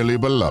 Dearly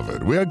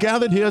beloved, we are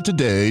gathered here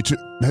today to...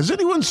 Has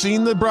anyone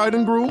seen the bride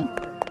and groom?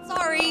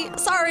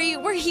 Sorry,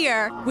 we're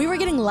here. We were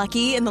getting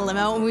lucky in the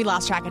limo and we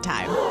lost track of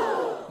time.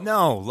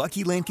 No,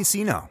 Lucky Land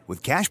Casino,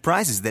 with cash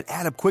prizes that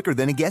add up quicker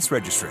than a guest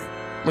registry.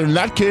 In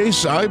that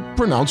case, I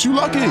pronounce you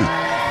lucky.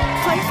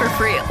 Play for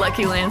free at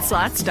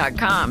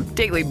LuckyLandSlots.com.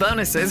 Daily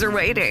bonuses are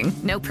waiting.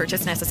 No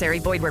purchase necessary.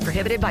 Void where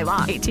prohibited by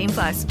law.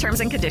 18+. Terms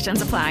and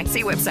conditions apply.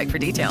 See website for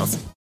details.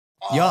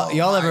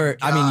 Y'all ever,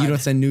 I mean, you don't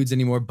send nudes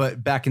anymore,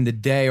 but back in the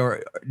day,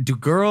 or do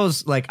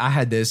girls, like I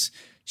had this,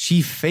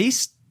 she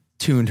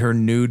face-tuned her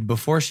nude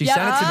before she sent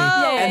it to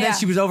me. And then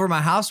she was over at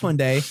my house one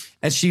day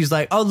and she's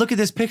like, oh, look at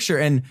this picture.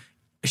 And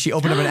she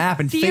opened up an app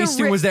and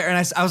Facetune was there. And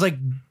I was like,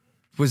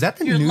 was that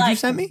the nude you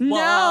sent me?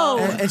 No.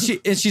 And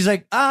she's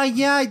like,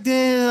 yeah, I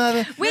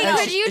did. Wait, And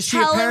could you she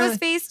tell it apparently- was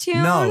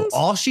Facetuned? No,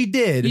 all she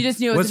did You just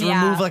knew it was was in the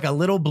remove app. like a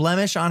little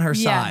blemish on her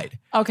side.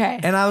 Okay.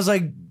 And I was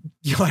like,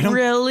 yo, I don't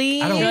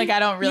Really? I don't- You're like, I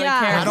don't really Yeah.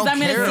 care I don't because I'm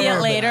going care to see it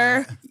about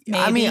later.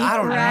 Maybe. I mean, I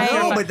don't Right.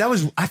 know,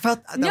 but I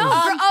felt that No,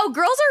 was-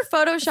 girls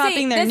are photoshopping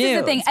See, their this nudes. is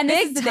the thing, and this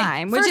big is the thing.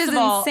 time, which First is of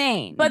all,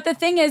 insane. But the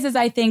thing is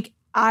I think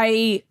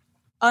I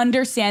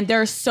understand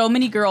there are so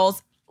many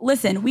girls.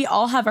 Listen, we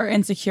all have our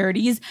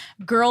insecurities.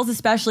 Girls,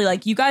 especially,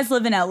 like you guys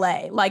live in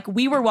LA. Like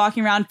we were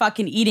walking around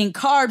fucking eating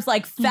carbs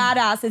like fat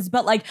asses,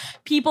 but like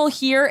people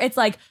here, it's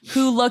like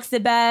who looks the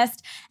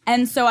best.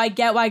 And so I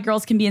get why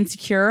girls can be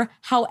insecure.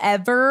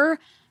 However,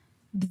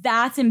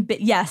 that is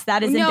embarrassing.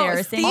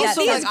 these- That-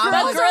 these but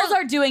girls girls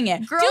are- are doing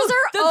it. girls Dude,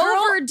 are the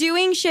girl-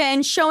 overdoing shit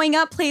and showing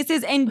up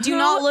places and do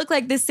not look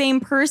like the same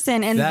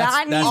person, and That's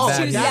that needs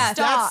bad. to That's-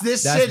 stop. That's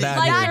this That's city. bad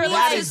Like, here. that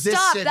That needs is to this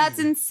stop. city. That's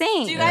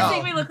insane. Do you guys No.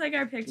 think we look like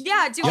our pictures?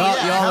 Yeah, do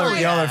y'all,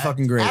 we? y'all are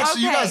fucking great.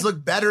 Actually, you Okay. guys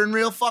look better in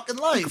real fucking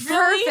life.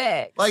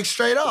 Perfect. Like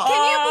straight up.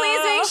 Can you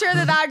please make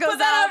sure that goes Put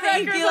that out? on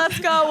Thank record. you. Let's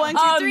go. 1,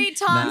 2, 3.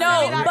 Tom.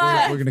 no, give me that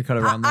but- we're gonna cut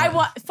around I that.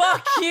 want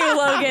fuck you,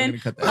 Logan. We're gonna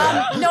cut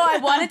that No, I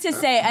wanted to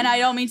say, and I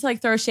don't mean to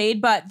like throw shade,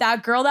 but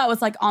that girl that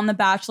was like on The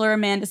Bachelor,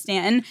 Amanda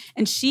Stanton,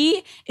 and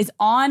she is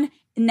on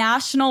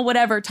national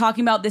whatever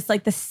talking about this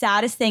like the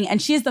saddest thing,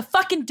 and she has the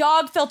fucking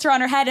dog filter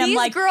on her head. And These I'm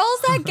like, girls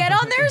that get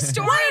on their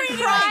story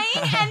crying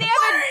and they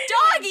have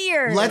a dog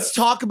ear. Let's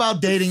talk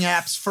about dating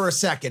apps for a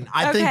second.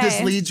 I think this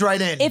Okay. leads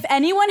right in. if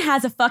anyone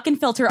has a fucking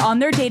filter on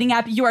their dating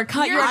app, you are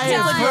cut. You're You're done.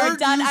 canceled. I You're heard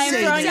done. you I am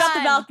say throwing you this. out the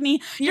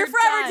balcony. You're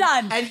forever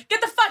done. And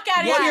Get the fuck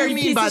out of what here. do you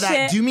mean piece by of that?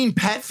 shit. Do you mean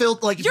pet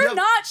filter? Like if You're you have-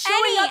 not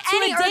showing up to a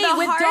or date the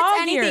with hearts, dog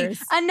anything. ears.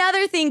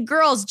 Another thing,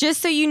 girls,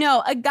 just so you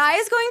know, a guy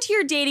is going to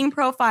your dating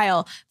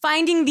profile,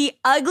 finding the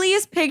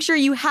ugliest picture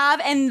you have,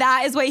 and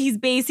that is what he's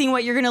basing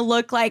what you're going to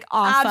look like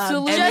off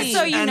Absolutely. of. And Just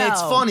so you and know.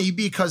 it's funny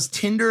because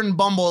Tinder and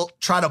Bumble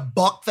try to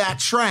buck that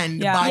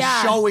trend Yeah. by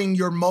Yeah. showing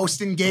your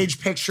most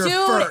engaged picture Dude,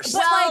 first. but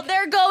Well, like-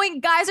 they're going,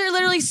 guys are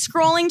literally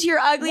scrolling to your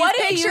ugliest What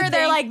do you picture.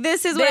 They're think? like,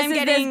 this is This what I'm is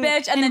getting.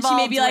 this bitch, and then she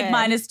may be like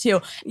involved with.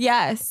 -2.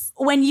 Yes.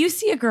 When you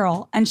see a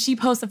girl and she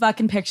posts a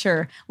fucking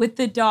picture with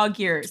the dog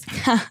ears,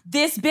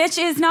 this bitch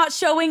is not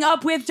showing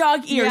up with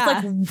dog ears. Yeah.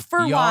 Like for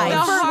Y'all why?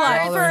 are- For The what?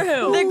 heart, For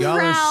who? the Y'all are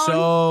crown.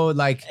 so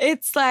like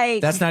It's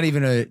like that's not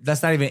even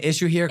an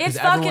issue here because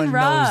It's fucking everyone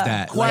rough. knows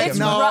that. Quite- It's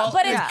no, rough,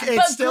 but yeah. it's It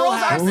but still girls are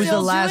happens. Who's the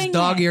still last doing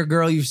dog it. ear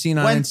girl you've seen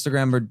on When-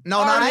 Instagram? Or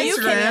no, not Are you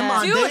Instagram. kidding?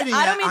 On Dude, dating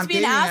I don't mean on to be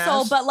an dating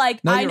asshole, apps. but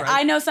like No, you're right.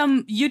 I know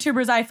some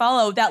YouTubers I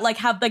follow that like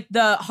have like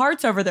the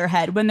hearts over their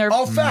head when they're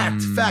Oh,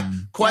 fact.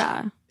 Mm. Quite.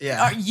 Yeah.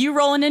 Yeah. Are you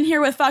rolling in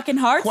here with fucking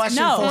hearts?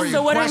 Question no. for you.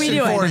 So what are we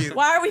Question for doing? you.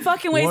 Why are we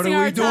fucking wasting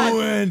our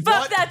time?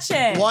 Fuck that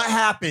shit. What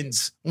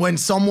happens when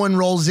someone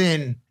rolls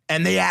in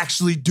and they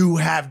actually do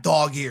have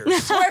dog ears? We're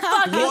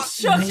fucking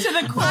shook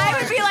to the core. I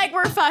would be like,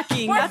 we're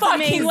fucking. We're That's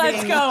fucking. amazing.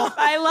 Let's go.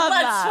 I love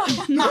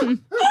that.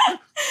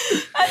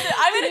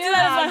 I'm gonna do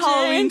that as my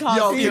Halloween Yo,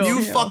 costume. can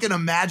you fucking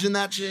imagine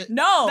that shit?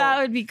 No.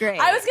 That would be great.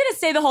 I was gonna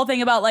say the whole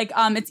thing about like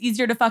it's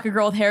easier to fuck a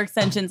girl with hair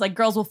extensions. Like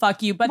girls will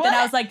fuck you, but then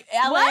I was like,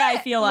 LA, I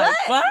feel like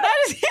what? That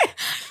is,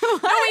 No,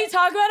 we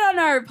talk about on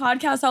our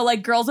podcast how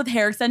like girls with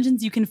hair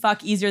extensions you can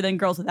fuck easier than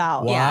girls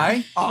without.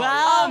 Why?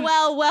 Well.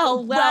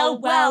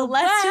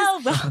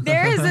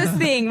 There is this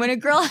thing when a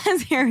girl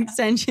has hair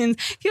extensions,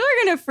 people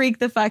are gonna freak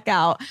the fuck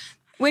out.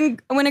 When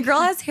a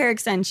girl has hair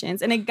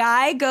extensions and a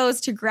guy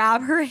goes to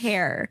grab her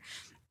hair,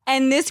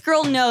 and this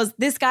girl knows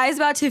this guy is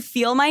about to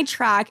feel my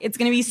track, it's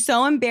gonna be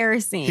so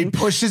embarrassing. He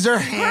pushes her Her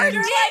hand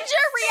ninja reaction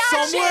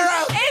somewhere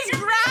else. is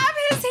grab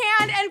his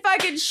hand and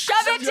fucking shove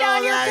it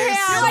down your that is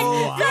pants.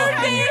 so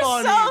That would be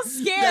funny. so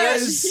scary. That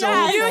is so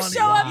You funny.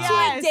 show up to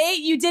Yes. a date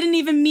you didn't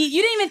even meet.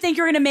 You didn't even think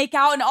you were gonna make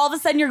out, and all of a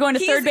sudden you're going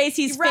to third base.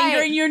 He's right.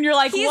 fingering you, and you're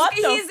like, "What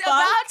the He's fuck?"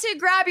 about to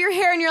grab your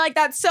hair, and you're like,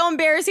 "That's so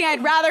embarrassing.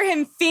 I'd rather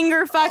him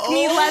finger fuck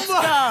me. Let's go."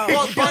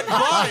 Well, but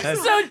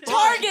So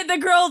target the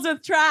girls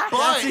with tracks.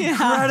 But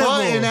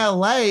in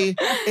LA,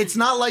 it's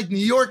not like New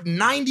York.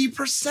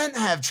 90%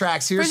 have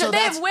tracks here, so they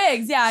that's have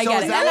wigs. Yeah, I so get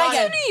is it. that No, I why-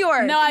 get it. New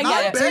York. No, I Not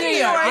get it. bad. New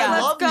York. I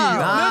Yeah. love go. New York.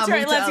 Nah, That's right,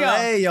 move to let's go.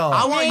 LA, yo.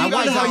 I want you I wonder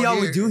guys how out y'all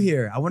here. would do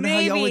here. I wonder how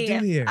y'all would do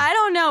here. I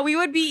don't know. We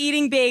would be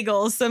eating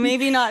bagels, so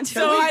maybe not.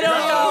 So I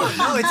don't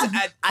know. No,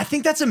 I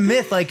think that's a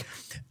myth. Like,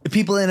 the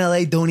people in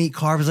LA don't eat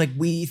carbs. Like,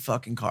 we eat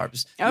fucking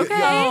carbs. Okay.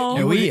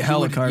 Yeah, we eat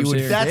hella carbs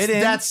here.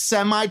 That's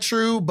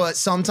semi-true, but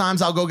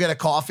sometimes I'll go get a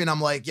coffee and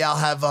I'm like, yeah, I'll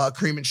have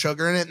cream and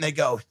sugar in it. And they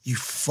go, you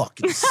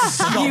fucking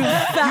scum. you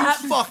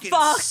fucking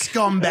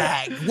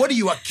scumbag. What are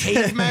you, a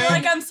caveman? You're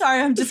like, I'm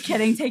sorry, I'm just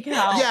kidding. Take it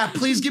out. Yeah,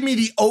 please give me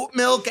the oat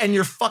milk and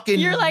your fucking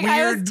You're like,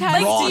 I was weird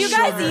 10. raw Do you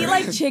guys sugar. eat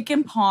like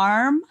chicken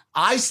parm?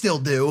 I still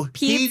do.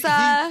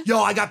 Pizza. Yo,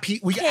 I got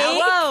pizza.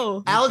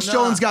 Whoa. Alex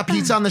Jones got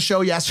pizza on the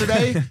show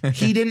yesterday.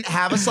 He didn't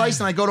have a slice,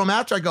 and I go to him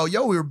after. I go,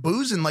 yo, we were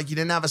boozing, like you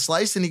didn't have a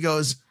slice, and he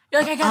goes,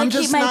 You're like, I gotta I'm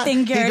keep just my not.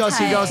 finger He goes,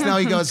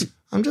 tight.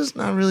 I'm just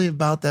not really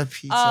about that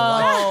pizza.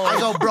 Oh. Like, I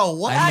go, bro,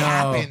 what I know.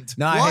 happened?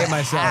 No, I What hate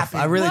myself.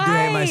 happened? I really do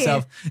hate Why?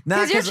 myself.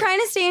 Nah, Because you're trying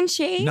to stay in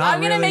shape. Not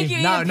I'm gonna really. make you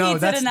eat a pizza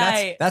that's,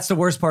 tonight. That's the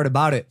worst part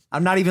about it.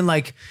 I'm not even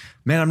like,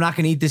 man, I'm not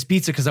gonna eat this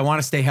pizza because I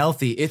want to stay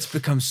healthy. It's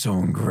become so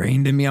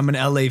ingrained in me. I'm an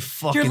LA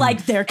fucking. You're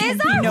like, there can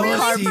Is be that no really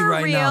carbs. for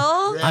right real?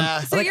 now. Yeah.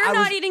 So Like, you're I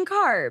not was- eating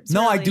carbs.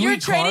 No, I really? do You're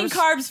eat trading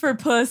carbs for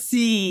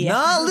pussy.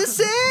 No,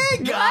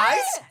 listen, guys.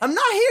 I'm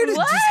not here to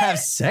just have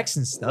sex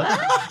and stuff.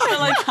 You're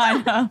like,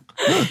 kind of.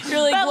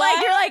 You're like, But what? like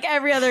you're like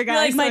every other guy.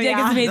 You're like, my so dick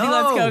yeah. is amazing.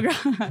 No.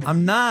 Let's go, girl.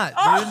 I'm not,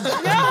 dude.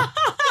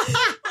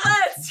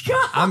 Let's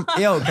go. I'm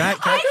can I I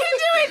can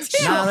do it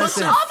too. Nah,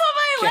 listen. Off of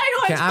my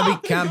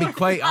leg. can I be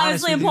quite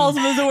honest Honestly, with you?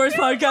 Impaulsive is the worst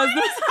podcast.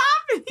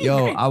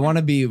 Yo, I want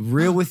to be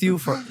real with you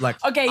for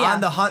like Okay, yeah.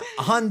 on the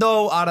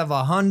hundo out of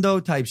a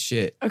hundo type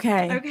shit.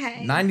 Okay.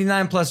 Okay.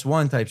 99 plus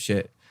 1 type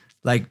shit.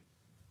 Like,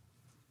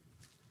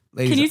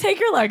 ladies, Can you take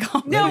your leg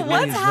off? No, ladies,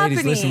 what's ladies,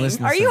 happening?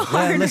 listen. Are you Yeah,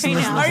 hard listen, right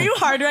listen, now? Are you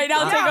hard right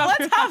now? Take Yeah, off.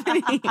 what's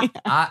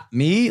happening?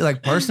 me,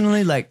 like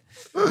personally, like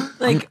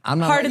I'm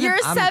not. harder than- You're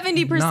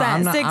 70%, No,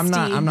 I'm not. 60. I'm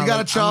not You got a like,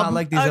 I'm chub? not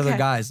like these other Okay.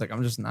 guys. Like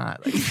I'm just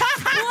not. Like,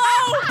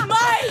 Blow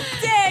my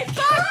dick.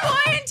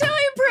 Fuckboy until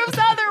he proves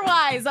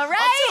otherwise, all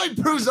right? Until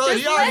he proves other,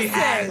 he already listen.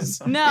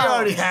 has. No. He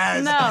already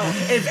has. No.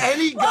 If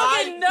any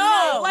guy. Logan,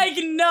 no. Like,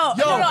 no.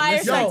 Yo, no, I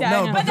listen. respect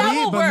that. no, but that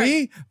will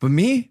work. but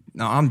me,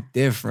 no, I'm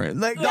different.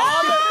 Like, I'm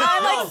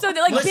like, so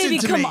like, Listen baby,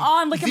 to come me.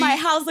 on, look at my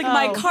house, look at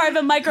my Oh. car, I have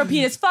a micro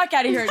penis. Fuck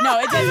out of here. No,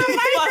 it doesn't.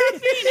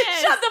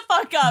 Shut the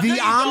fuck up. There you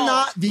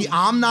go. The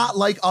I'm not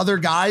like other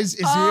guys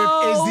is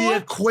the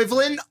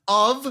equivalent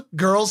of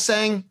girls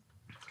saying,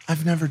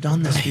 I've never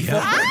done this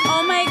before.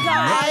 Oh my god.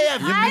 I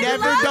have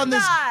never love done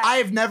this. that. I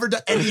have never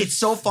done, and it's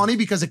so funny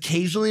because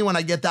occasionally when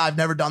I get that I've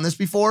never done this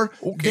before,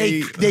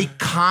 they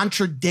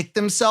contradict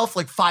themselves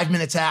like 5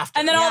 minutes after.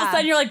 And then all of a Yeah.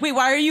 sudden you're like, wait,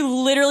 why are you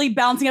literally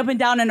bouncing up and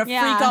down and a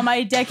Yeah. freak on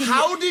my dick? And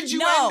How did you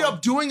No. end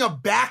up doing a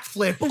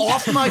backflip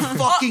off my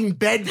fucking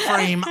bed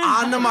frame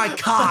onto my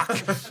cock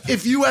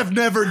if you have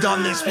never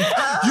done this before?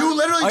 You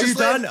literally are just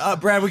you done,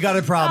 Brad? We got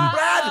a problem.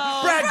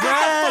 Brad, get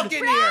the fuck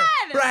in here.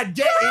 Brad,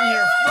 get in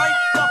here right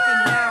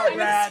fucking now,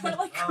 Brad.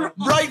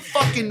 Right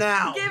fucking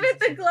now. Give it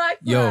the Gluck.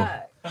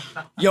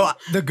 Yo,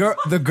 the girl,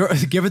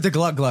 give it the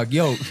glug glug.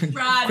 Yo,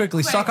 Brad,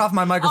 quickly, quick. suck off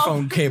my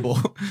microphone cable.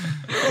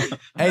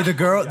 Hey, the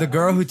girl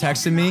who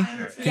texted me.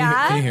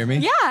 Can you hear me?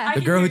 Yeah.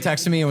 The girl who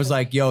texted me and was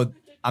like, "Yo,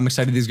 I'm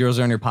excited these girls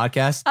are on your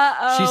podcast."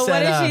 Uh-oh, She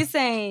said, what is she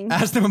saying?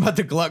 Asked them about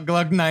the Gluck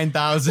Gluck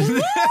 9000.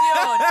 Dude,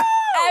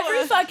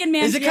 every fucking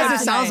man. Is it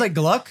because it sounds like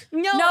Gluck?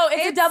 No,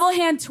 it's a double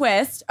hand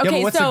twist. Okay, Yeah,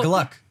 but what's so a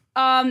Gluck?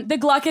 The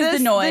gluck is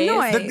the noise.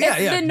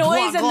 It's the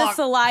noise and the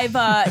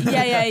saliva.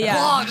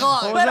 Yeah.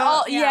 But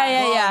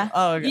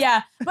Oh, okay.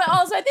 Yeah. But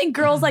also I think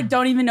girls like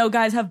don't even know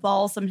guys have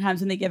balls sometimes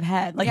when they give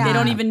head. Like they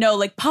don't even know,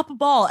 like pop a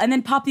ball and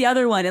then pop the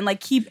other one and like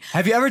keep.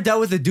 Have you ever dealt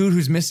with a dude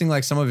who's missing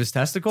like some of his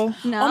testicle?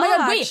 No. Oh my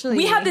God, wait. Actually.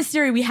 We have this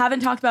theory we haven't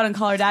talked about on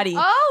Call Her Daddy.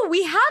 Oh,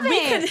 we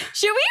haven't.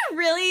 Should we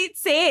really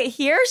say it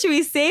here? Or should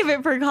we save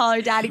it for Call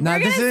Her Daddy? Nah, We're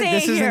gonna say it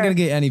this isn't here. gonna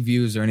get any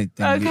views or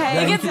anything. Okay.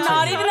 Like it's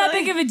not even that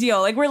big of a deal.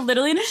 Like we're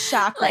literally in a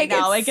shack right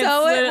now. Like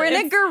we're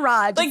in a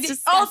garage. Like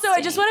also,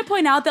 I just want to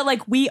point out that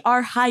like we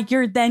are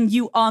higher than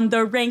you on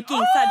the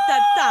rankings.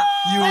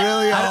 You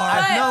really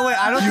are. No way.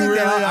 I don't think really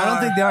they are. I don't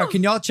are. think they are.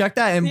 Can y'all check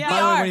that? And We by the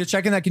way, are. when you're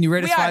checking that, can you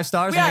rate us We are. 5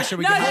 stars We and are. make sure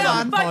we No, get no, hold no.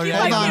 on. Fuck you,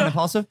 Hold fuck on. you.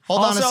 Impulsive.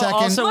 Hold on a second.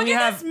 Also, Look we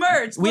at have this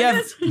merch. we Look at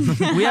have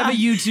this. we have a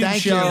YouTube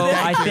Thank you. show.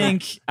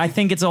 Thank you. I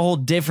think it's a whole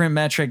different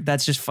metric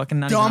that's just fucking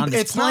not even on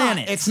this It's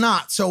planet. not. It's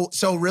not.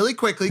 So really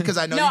quickly, because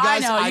I know No, you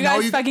guys. I know.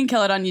 You guys fucking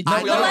kill it on YouTube.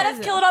 I But know. let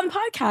us kill it on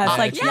podcasts.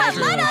 Like, Yeah,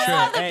 let us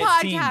have the Hey, it's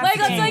podcast. team. like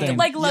let's thing.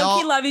 like low key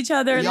Y'all- love each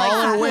other. And Y'all like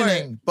are support.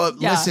 winning, but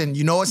Yeah. listen,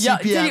 you know what Y'all,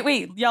 CPM?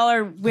 wait, y'all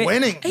are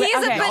Winning. But now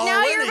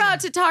Y'all you're winning. about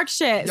to talk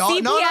shit. Y'all-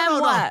 CPM no.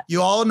 what?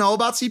 You all know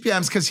about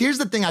CPMs because here's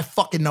the thing I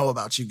fucking know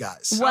about you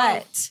guys.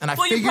 What? And I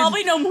Well, you figured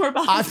probably know more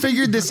about. I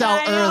figured this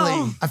out I know.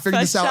 early. I figured But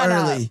this out shut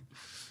early.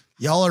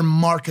 Y'all are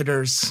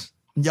marketers.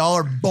 Y'all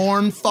are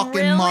born fucking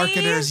Really?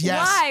 marketers.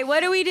 Yes. Why? What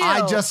do we do?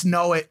 I just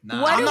know it.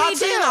 What I'm do not we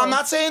saying do? I'm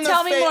not saying they're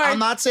Tell me fake. more. I'm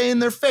not saying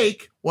they're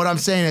fake. What I'm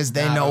saying is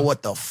they know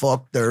what the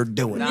fuck they're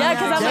doing. Yeah,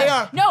 because I'm They like,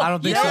 are. no, I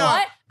don't you think know so.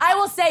 what? I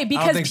will say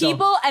because think so.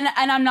 people and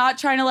I'm not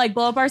trying to like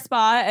blow up our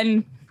spot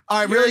and All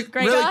right, really,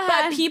 great, really.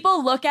 but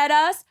people look at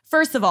us.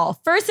 First of all,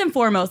 first and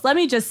foremost, let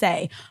me just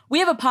say, we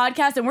have a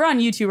podcast and we're on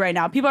YouTube right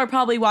now. People are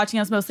probably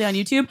watching us mostly on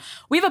YouTube.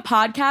 We have a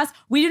podcast.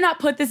 We do not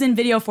put this in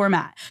video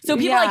format. So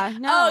people are like,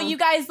 no. oh, you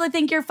guys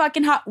think you're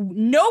fucking hot.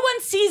 No one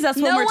sees us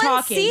when No we're one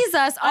talking. sees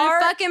us on Our-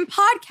 a fucking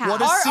podcast. What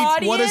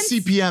does, what does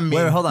CPM mean?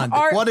 Wait, hold on.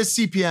 What does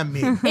CPM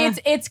mean?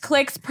 It's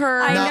clicks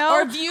per I know.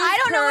 or views. I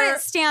don't know per- what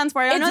it stands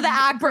for. I don't know the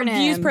acronym.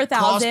 Views per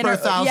thousand. per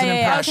thousand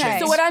impressions. Okay.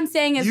 So what I'm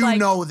saying is You like,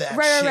 know that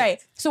right.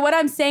 shit. So what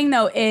I'm saying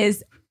though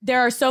is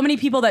there are so many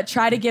people that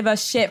try to give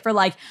us shit for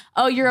like,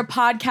 oh, you're a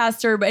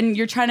podcaster and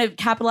you're trying to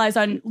capitalize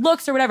on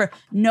looks or whatever.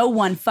 No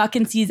one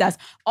fucking sees us.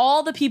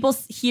 All the people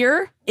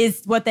hear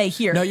is what they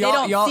hear. No, they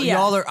don't see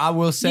y'all us. are. I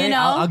will say, You know?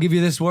 I'll give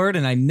you this word,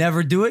 and I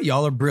never do it.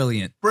 Y'all are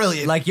brilliant.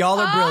 Brilliant. Like y'all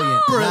are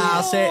brilliant. Brilliant. Nah,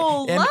 I'll say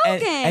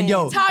it. And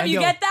yo, Tom, and you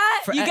yo, get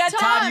that? You get Tom,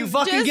 that? you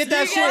fucking Just get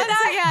that you shit. get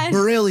that again.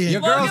 Brilliant.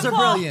 Your girls Logan are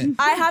Paul, brilliant.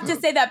 I have to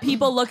say that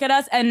people look at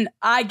us and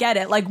I get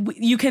it. Like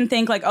you can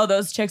think like, oh,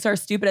 those chicks are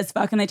stupid as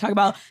fuck and they talk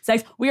about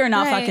sex. We are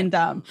not Right. fucking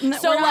dumb. No,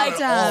 So we're not like,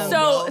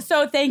 dumb.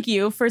 so thank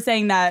you for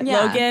saying that,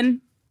 Yeah.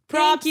 Logan.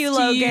 Props Thank you, to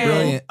Logan.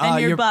 Brilliant. And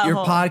your your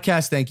butthole.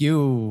 podcast, thank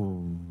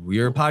you.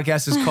 Your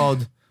podcast is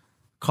called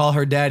Call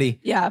Her Daddy.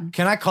 Yeah.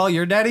 Can I call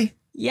your daddy?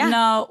 Yeah.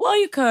 No. Well,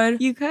 you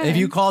could. You could. If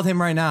you called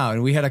him right now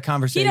and we had a He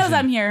conversation. knows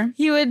I'm here.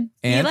 he would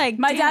be And? like,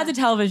 My damn. dad's a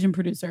television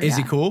producer. Is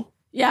he cool?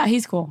 Yeah,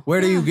 he's cool.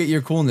 Where do you get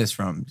your coolness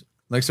from?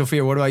 Like,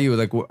 Sophia, what about you?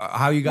 Like,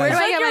 how you Where guys? do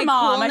I like get your my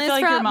mom. I coolness feel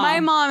like your from? mom. My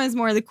mom is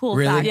more the cool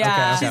Really? factor.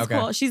 Yeah. She's Okay.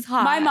 cool. She's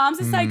hot. My mom's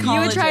a psychologist. You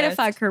would try to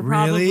fuck her,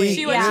 probably. Really?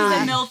 She was. Yeah.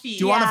 She's a milfie. Do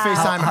you want to Yeah.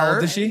 FaceTime How her?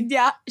 old is she?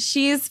 Yeah,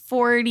 she's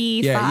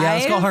 45. Yeah,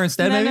 let's call her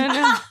instead, no, maybe?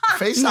 No.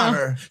 FaceTime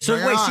her. So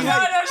Bring her wait, on.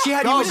 she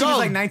had Go, you when she go. was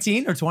like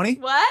 19 or 20?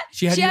 What?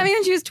 She had she you- had me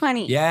when she was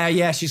 20.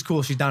 Yeah, she's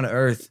cool. She's down to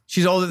earth.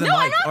 She's older than No,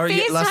 Mike. I'm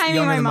not less FaceTiming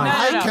younger my than mom.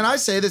 Mike. No. Can I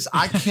say this?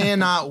 I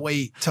cannot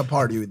wait to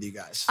party with you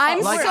guys. I'm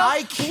like, so,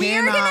 I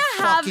we're gonna cannot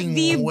have fucking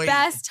the wait.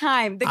 best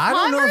time. The I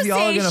don't know if y'all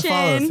are gonna follow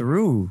conversation,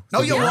 through. No,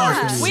 to you be are.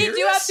 honest with We you.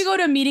 do have to go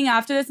to a meeting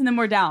after this, and then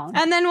we're down.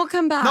 and then we'll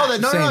come back. No,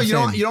 no, Same, you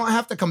don't. same. You don't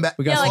have to come back.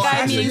 We got Yeah, like some- I have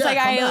Actually, meetings. yeah, Like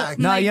come I. back.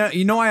 No, like,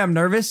 you know why I'm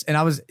nervous, and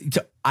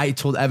I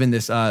told Evan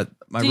this.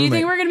 My do roommate. you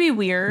think we're gonna be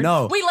weird?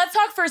 No. Wait, let's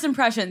talk first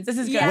impressions. This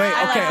is good. Yeah. Wait,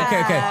 I like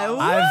okay. that. Woo.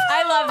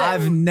 I love it.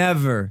 I've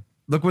never.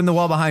 Look in the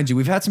wall behind you.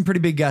 We've had some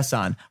pretty big guests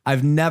on.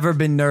 I've never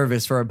been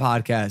nervous for a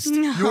podcast.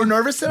 You were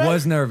nervous today?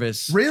 Was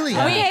nervous. Really?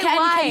 Oh, yeah, Okay,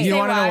 why? You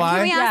wanna know why?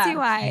 Can we ask Yeah. you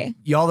why?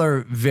 Y'all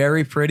are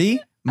very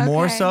pretty.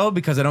 More Okay. so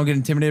because I don't get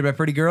intimidated by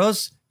pretty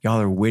girls. Y'all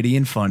are witty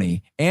and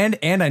funny, and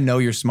I know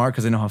you're smart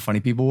because I know how funny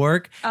people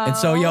work. And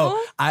so, yo,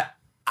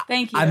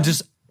 Thank you. I'm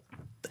just.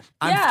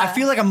 Yeah. I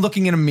feel like I'm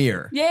looking in a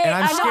mirror, Yeah, and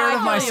I'm I know, scared I of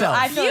feel myself.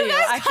 You. I feel You you.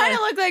 guys I feel kind of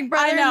you. look like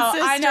brother I know. and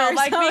sister. I know.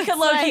 Like so we it's could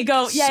low key like-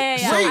 go.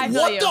 Yeah. Wait, I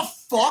feel what you. the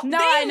fuck? No,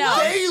 I know.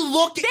 They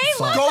look. They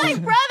look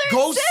like brother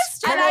and sister.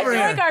 Come And I over feel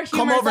here. like our Come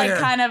humor is over like here.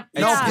 kind of.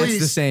 No, yeah. please. It's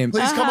the same.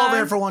 Please come over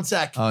here for 1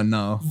 sec. Oh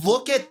no!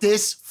 Look at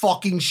this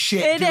fucking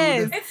shit, It dude.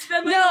 is. It's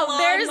the No,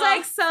 there's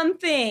like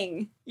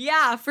something.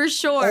 Yeah, for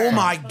sure. Oh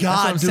my what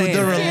god, I'm dude, saying.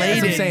 they're That's what I'm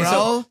related, saying.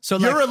 bro. So,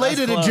 you're like,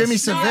 related to that's Jimmy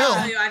close. Seville.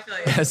 I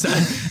feel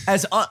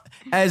you.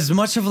 as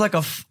much of like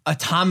a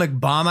atomic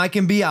bomb I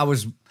can be, I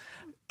was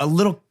a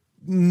little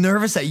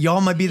nervous that y'all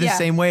might be the Yeah.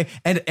 same way.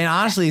 And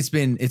honestly, it's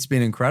been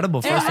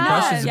incredible. First It has.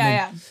 impressions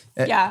have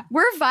been. Yeah.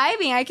 We're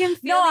vibing. I can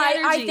feel No, the I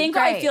energy. think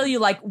Great. I feel you.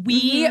 Like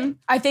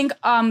I think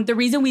the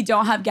reason we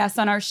don't have guests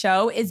on our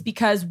show is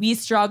because we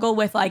struggle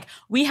with like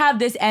we have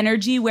this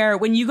energy where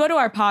when you go to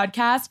our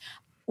podcast,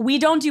 we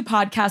don't do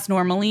podcasts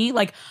normally.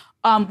 Like,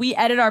 we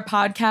edit our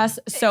podcast,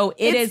 so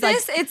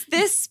it's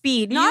this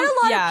speed. Not a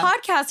lot of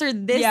podcasts are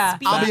this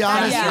speed. I'll be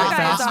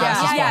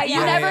honest. You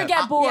never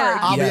get bored.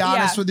 I'll be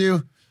honest with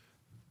you.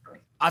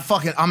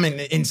 I'm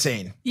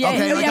insane.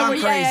 Okay, like I'm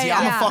crazy.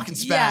 I'm a fucking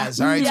spaz.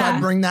 All right, so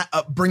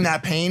I bring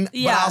that pain.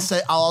 Yeah.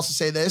 But I'll also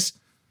say this: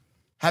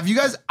 have you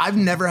guys? I've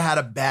never had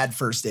a bad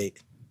first date.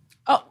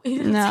 Oh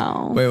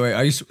no! Wait.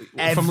 Are you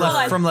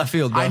from left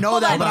field? Bro? I know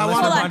that, but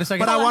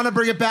I want to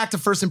bring it back to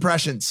first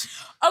impressions.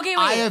 Okay, wait.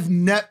 I have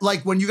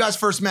like when you guys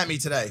first met me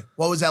today.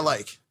 What was that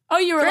like? Oh,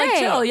 you were like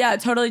chill. Yeah,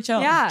 totally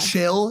chill. Yeah,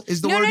 chill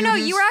is the word. No.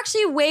 You were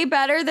actually way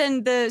better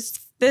than the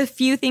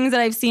few things that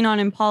I've seen on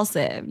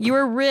Impulsive. You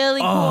were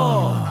really cool.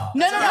 No.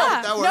 This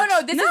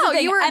is the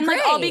thing. You were and great.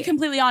 Like, I'll be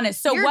completely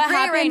honest. So You're what great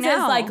happens right is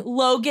now. like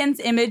Logan's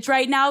image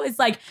right now is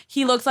like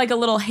he looks like a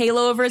little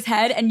halo over his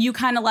head, and you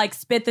kind of like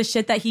spit the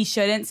shit that he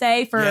shouldn't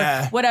say for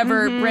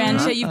whatever brand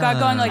shit you've got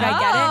going. Like I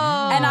get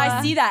it, and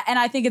I see that, and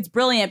I think it's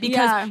brilliant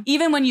because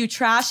even when you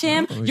trash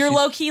him, you're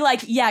low key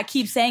like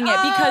keep saying it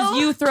because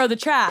you throw the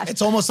trash.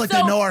 It's almost like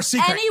they know our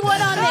secret. Anyone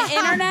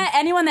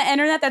on the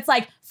internet that's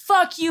like,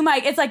 fuck you,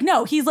 Mike. It's like,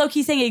 no, he's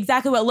low-key saying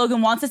exactly what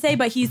Logan wants to say,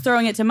 but he's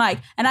throwing it to Mike.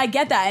 And I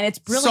get that, and it's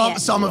brilliant.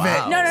 Some of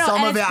it. No.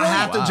 Some of it, I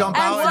have to jump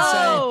out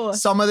and say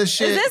some of the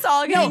shit. Is this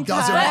all he getting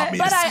doesn't cut? want me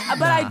to say.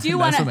 But I do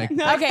want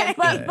to. Okay,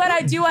 but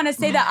I do want to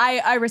say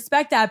that I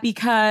respect that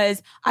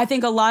because I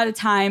think a lot of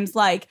times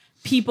like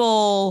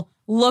people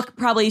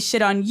probably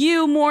shit on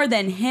you more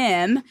than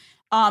him.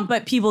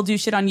 But people do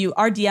shit on you.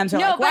 Our DMs are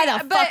like, why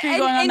the fuck are you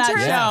going on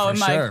that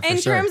show? In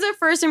terms of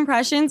first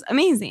impressions,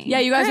 amazing. Yeah,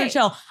 you guys are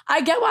chill.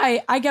 I get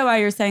why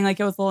you're saying like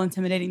it was a little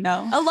intimidating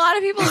though. A lot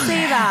of people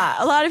say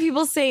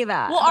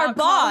that. Well, our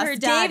boss,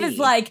 Dave, is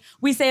like,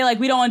 we say like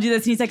we don't want to do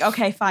this, and he's like,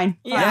 okay, fine.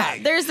 Yeah.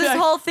 There's this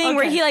whole thing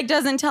where he like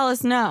doesn't tell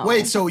us no.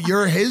 Wait, so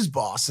you're his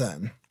boss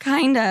then?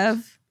 Kind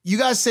of. You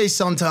guys say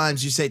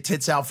sometimes you say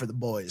tits out for the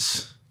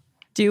boys.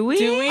 Do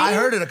we? I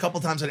heard it a couple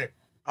times in here.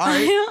 All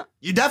right.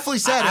 You definitely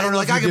said it. I don't know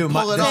like if I you can do.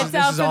 pull it up.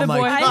 This is all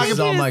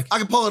Mike. I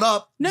can pull it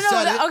up. No, You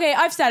said it. okay,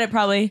 I've said it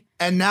probably.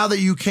 And now that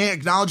you can't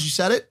acknowledge you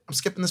said it, I'm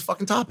skipping this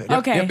fucking topic.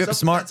 Okay. Yep,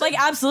 smart. Like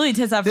absolutely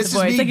tits out for This the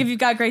is boys. me. Like if you've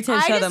got great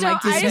tits, show them.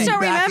 Like I just don't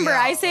backing remember.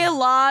 out. I say a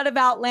lot of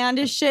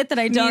outlandish shit that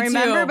I don't Me too.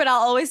 remember, but I'll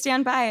always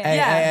stand by it.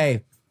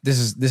 Hey. This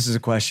is a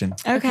question.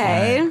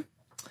 Okay.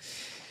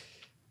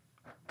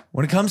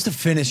 When it comes to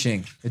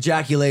finishing,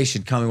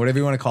 ejaculation coming, whatever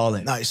you want to call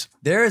it. Nice.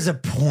 There is a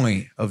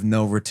point of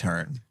no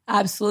return.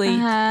 Absolutely.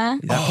 That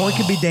point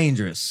could be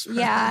dangerous.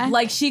 Yeah.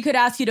 Like she could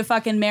ask you to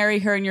fucking marry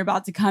her and you're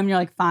about to come. You're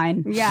like,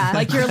 fine. Yeah.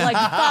 Like you're like,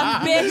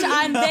 fuck, bitch,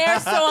 I'm there.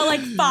 So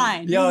like,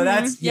 fine. Yo,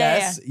 that's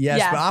yes.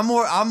 Yeah. But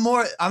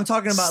I'm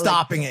talking about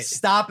Stopping like, it.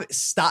 Stop.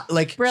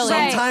 Like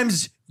Brilliant.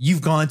 sometimes you've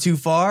gone too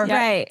far.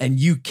 Right. And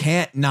you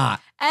can't not.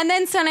 And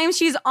then sometimes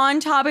she's on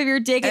top of your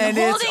dick and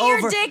it's holding your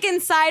over. dick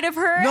inside of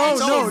her. No, and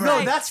she's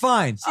like, that's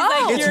fine. She's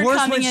like, It's you're worse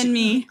coming when in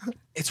me.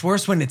 It's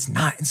worse when it's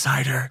not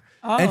inside her.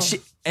 And she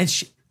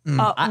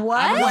what?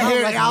 Well,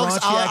 here, like I'll, raunchy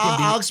I can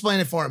be. I'll explain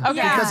it for him. Okay.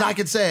 Because I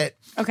could say it.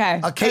 Okay.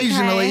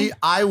 Occasionally,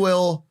 I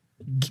will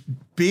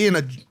be in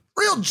a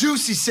real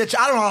juicy situation.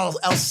 I don't know how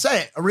else to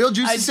say it. A real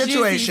juicy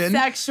situation.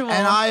 Sexual.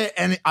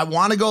 And I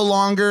want to go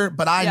longer,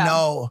 but I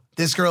know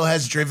this girl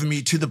has driven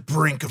me to the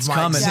brink of my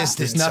coming.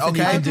 existence. There's nothing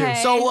you okay? can do.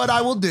 Okay. So what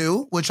I will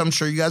do, which I'm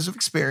sure you guys have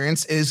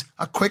experienced, is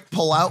a quick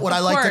pull out, what I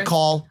like to course.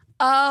 call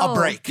a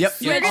break. Yep.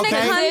 You're going to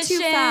Okay. come too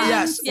fast.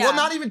 Yes. Yeah. Well,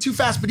 not even too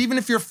fast, but even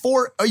if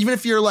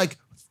you're like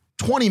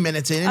 20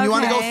 minutes in and you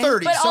want to go Okay.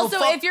 30. But so also,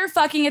 if you're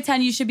fucking at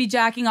 10, you should be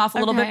jacking off a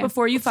little bit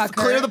before you fuck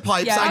her. clear the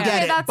pipes. Yeah, I yeah. get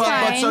Okay, it. that's But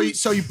fine.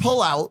 so you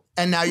pull out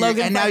and now you're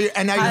Logan,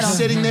 you're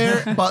sitting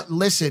there. But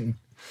listen,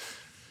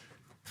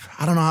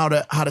 I don't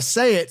know how to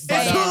say it.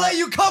 But, It's too late.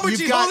 You come when you've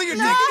she's got- holding your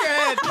dick in your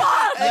hand.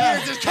 And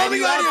you're just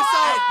coming out of your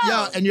side.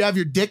 Yeah, and you have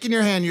your dick in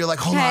your hand. You're like,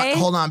 hold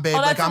on, babe.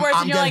 Oh, that's like the worst.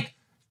 I'm And you're getting. like-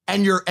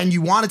 And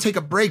you want to take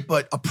a break,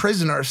 but a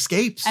prisoner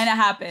escapes. And it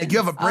happens. Like you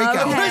have a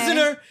breakout. Okay.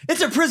 Prisoner.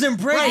 It's a prison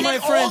break, Right, my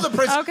all friend. the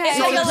prison. Okay. It's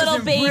like a little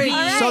baby.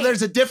 So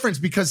there's a difference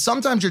because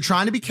sometimes you're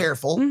trying to be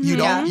careful. You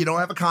don't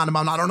have a condom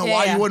on. I don't know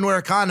why Yeah. you wouldn't wear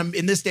a condom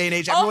in this day and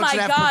age. Oh Everyone my should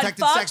have God,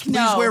 protected fuck sex. Please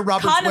no. wear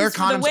rubbers. Condoms Wear for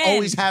the condoms. win.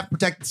 Always have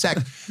protected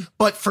sex.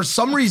 But for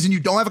some reason you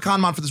don't have a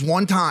condom on for this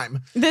one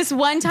time. This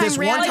one time, This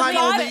one really time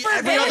God only. forbid.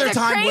 Every other The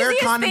time, wear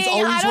craziest condoms. thing,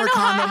 Always I don't wear know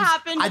how it condoms.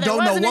 happened, I but don't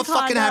there know wasn't what a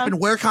fucking condom. happened.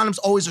 Wear condoms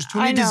always. There's too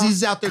many I know.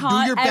 diseases out there. Do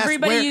your best.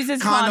 Everybody wear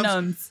uses condoms.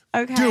 condoms.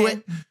 Okay. Do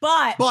it.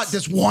 But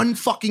this one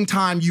fucking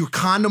time your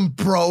condom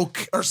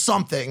broke or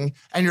something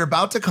and you're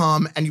about to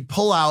come and you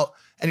pull out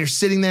and you're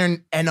sitting there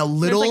and a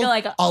little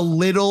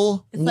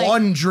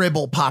one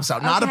dribble pops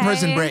out, not a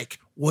prison break.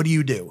 What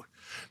do?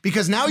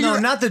 Because now No,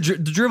 not the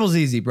dribble's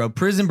easy, bro.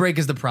 Prison break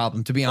is the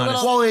problem, to be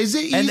honest. Well, is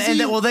it easy? And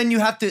then you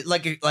have to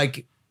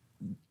like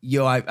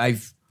yo,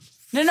 I've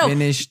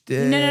finished.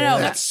 No.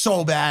 That's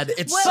so bad.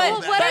 It's What, so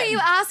bad. what are you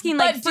asking?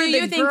 Like but for do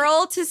you the think-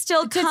 girl to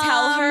still to come?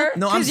 tell her?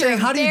 No, I'm 'Cause saying you're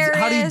how do you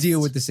embarrassed?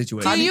 deal with the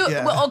situation? Do you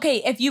Yeah. well,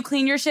 okay, if you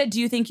clean your shit, do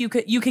you think you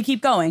could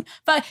keep going?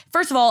 But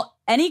first of all,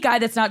 any guy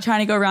that's not trying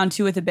to go round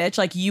 2 with a bitch,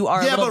 like you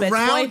are a Yeah, little but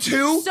bitch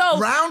boy.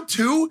 round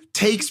two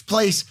takes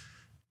place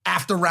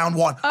after round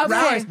one.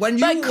 Okay. When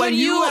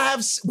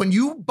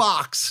you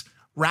box,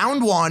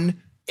 round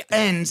one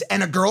ends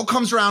and a girl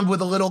comes around with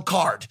a little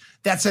card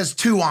that says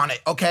 2 on it,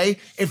 okay?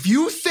 If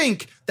you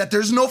think that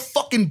there's no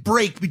fucking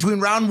break between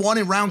round 1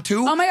 and round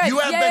 2, oh my God.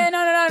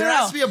 There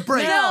has to be a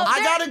break.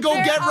 I gotta go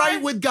get right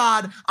with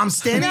God. I'm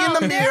standing in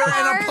the mirror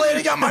and I'm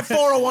planning out my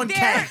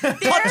 401k.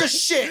 Cut the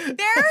shit.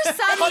 There are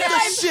some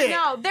men.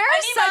 No, there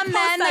are some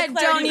men that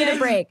don't need a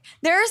break.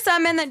 There are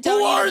some men that don't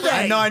need a break. Who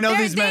are they? I know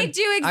these men. They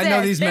do exist. I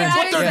know these men.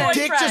 What, their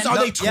dick just, are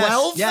they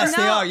 12? Yes,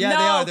 they are. Yeah, they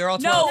are. They're all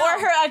 12. No, or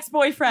her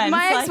ex-boyfriend.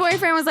 My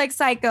ex-boyfriend was like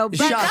psycho. But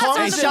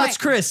Shots,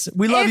 Chris.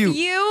 We love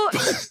you.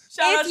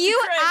 If you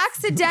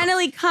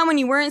accidentally come when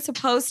you weren't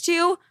supposed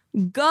to,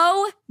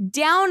 go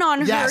down on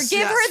her.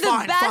 Give her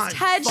the best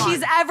head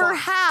she's ever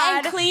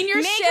had. And clean your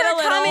Make shit her a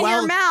little. come in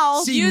your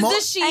mouth. See, use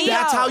the sheet.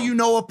 That's how you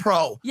know a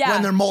pro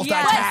when they're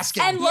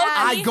multitasking. And look,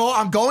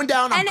 I'm going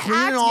down, I'm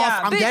cleaning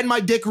off, I'm getting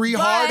my dick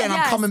hard, and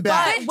I'm coming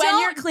back. But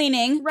when you're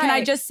cleaning, can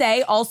I just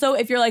say also,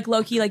 if you're like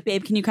low-key, like,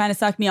 babe, can you kind of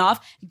suck me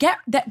off?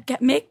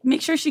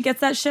 Make sure she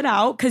gets that shit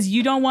out, because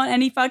you don't want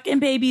any fucking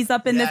babies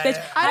up in this bitch.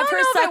 Have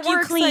her suck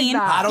you clean.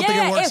 I don't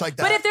think it works like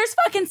that. But if there's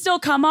fucking still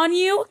cum on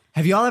you.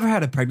 Have y'all ever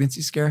had a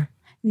pregnancy scare?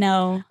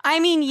 No. I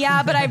mean,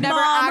 yeah, but I've never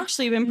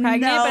actually been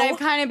pregnant. No. But I've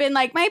kind of been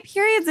like, my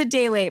period's a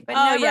day late, but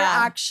never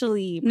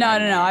actually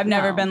pregnant. No. I've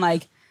never been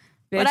like,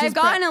 but I've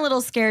gotten a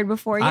little scared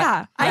before.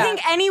 I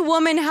think any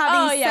woman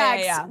having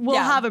sex will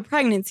have a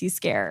pregnancy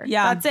scare.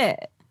 Yeah. That's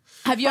it.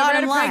 Have you ever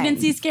had a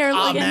pregnancy scare,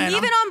 Logan?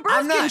 Even on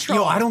birth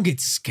control. I don't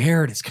get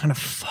scared. It's kind of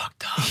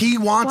fucked up. He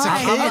wants a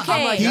kid.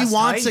 Okay. He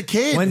wants a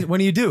kid. When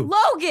do you do?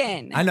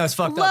 Logan. I know it's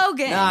fucked up.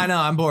 Logan. No, I know.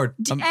 I'm bored.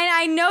 And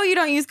I know you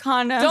don't use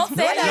condoms. Don't say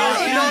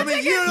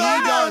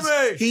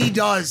that. He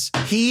does.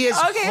 He is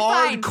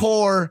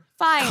hardcore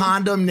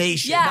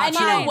condemnation. Yeah, and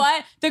you know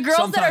what? The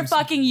girls that are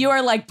fucking you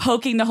are like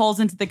poking the holes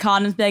into the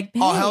condoms, be like,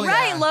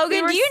 right,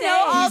 Logan, do you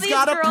know all these girls? He's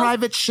got a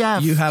private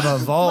chef. You have a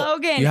vault.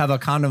 Logan. You have a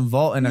condom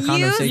vault and a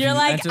condom station. You're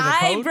like,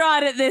 I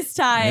brought it this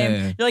time.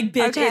 Yeah. You're like,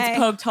 bitch, it's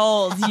poked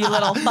holes, you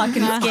little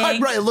fucking skank.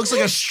 Right, it looks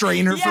like a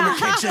strainer for the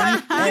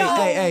kitchen.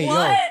 Hey,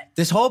 yo.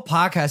 This whole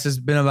podcast has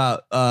been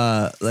about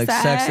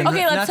sex. And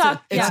okay, let's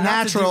talk. It's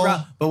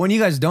natural. But when you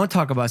guys don't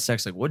talk about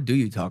sex, like, what do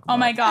you talk about? Oh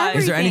my God.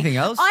 Is there anything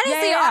else?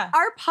 Honestly,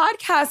 our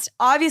podcast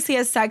obviously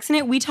has sex in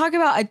it. We talk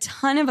about a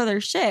ton of other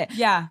shit.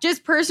 Yeah.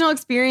 Just personal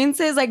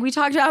experiences. Like, we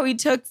talked about how we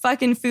took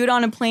fucking food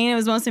on a plane. It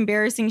was the most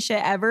embarrassing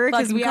shit ever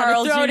because we had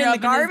to throw it in the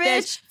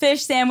garbage.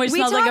 Fish sandwich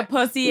smells like a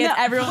pussy. And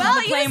everyone on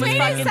the plane was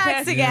fucking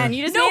sex again.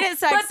 You just made it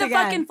sex but again. the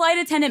fucking flight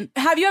attendant,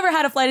 have you ever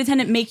had a flight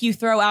attendant make you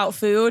throw out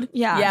food?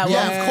 Yeah.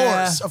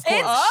 Yeah, of course.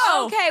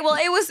 Okay, well,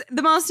 it was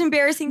the most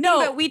embarrassing thing,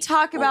 but we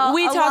talk about a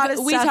lot of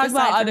stuff. We talk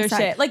about aside other from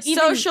sex. shit. Like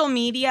even social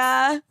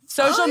media.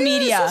 Social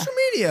media up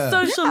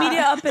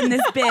in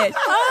this bitch.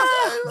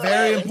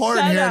 Very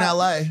important here in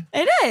LA.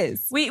 It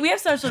is. We have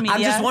social media.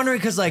 I'm just wondering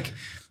because, like,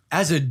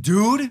 as a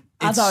dude,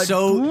 as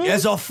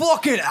a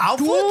fucking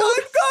outfit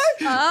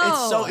guy,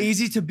 it's so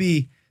easy to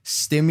be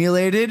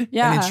stimulated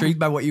and intrigued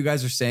by what you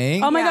guys are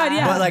saying. Oh my God,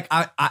 yeah. But like,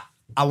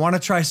 I want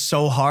to try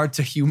so hard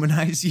to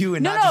humanize you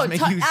and not just make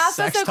you ask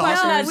sex us a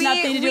question that has talkers.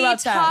 nothing to do about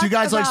sex. Do you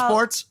guys like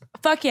sports?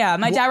 Fuck yeah.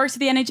 My dad works at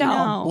the NHL.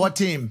 No. What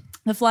team?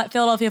 The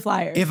Philadelphia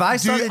Flyers. If I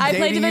started I played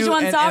dating Division you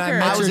I and soccer. I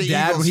met I was your an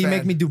dad, Eagles would he fan.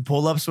 make me do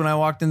pull-ups when I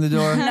walked in the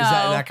door? Is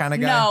that kind of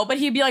guy? No, but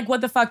he'd be like,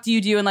 what the fuck do you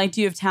do? And like, do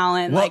you have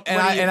talent? Well, like,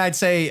 and I'd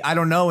say, I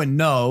don't know and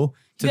no.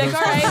 To be like,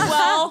 all right,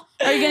 well,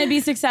 are you going to be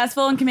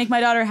successful and can make my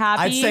daughter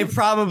happy? I'd say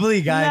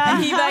probably, guy.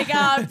 Yeah, he'd be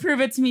like, prove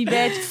it to me,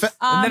 bitch.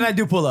 And then I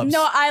do pull-ups.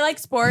 No, I like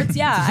sports.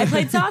 Yeah, I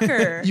played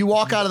soccer. You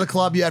walk out of the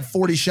club, you had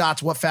 40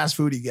 shots. What fast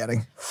food are you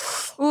getting?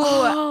 Ooh,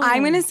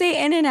 I'm going to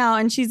say In-N-Out,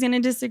 and she's going to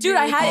disagree. Dude,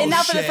 I had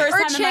In-N-Out for the shit. first or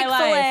time in my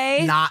life.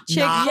 Chick-fil-A. Not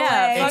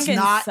Chick-fil-A. It's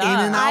not sucks.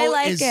 In-N-Out. I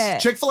like it.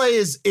 Chick-fil-A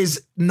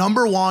is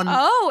number one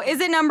Oh, is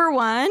it number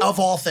one? of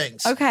all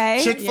things.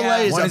 Okay. Chick-fil-A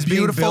is One a is being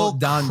beautiful built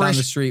down the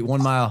street,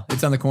 1 mile.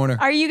 It's on the corner.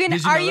 Are you gonna?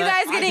 Did you Are know you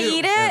that? guys gonna I do.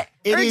 eat it,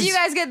 It or do is- you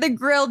guys get the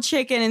grilled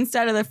chicken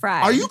instead of the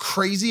fries? Are you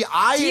crazy?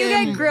 Do you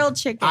get grilled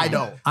chicken? I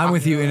don't. I'm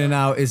with you.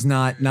 In-N-Out is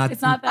not.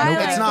 It's not that I good.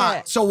 like It's not.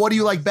 it. So what do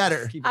you like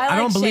better? I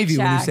don't like believe Shake you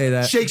when you Shack. say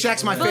that. Shake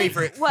Shack's my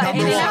favorite. What,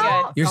 Number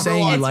In-N-Out? one. You're Number saying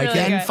one. you like really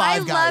it? good. Then Five I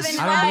love Guys.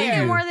 In-N-Out. I don't I believe like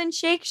it you. more than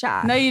Shake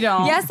Shack. No, you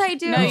don't. Yes, I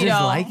do. No, You you just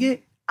don't. like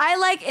it? I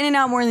like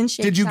In-N-Out more than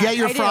Shake Did you Shack. get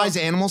your I do. fries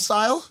animal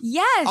style?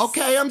 Yes.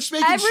 Okay, I'm just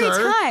making Every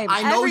sure. time.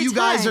 I know Every you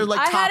guys time. are like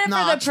I top had it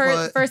notch, for the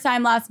but first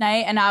time last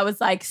night, and I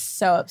was like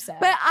so upset.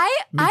 But I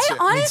too, me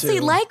honestly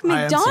too. like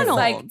I am too. McDonald's.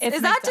 Like, it's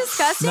Is that McDonald's.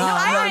 disgusting? No,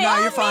 I no,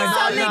 love you're fine. me No,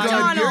 some you're good.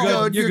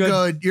 McDonald's. You're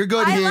good. You're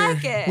good I here.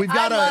 like it. We've I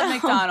got love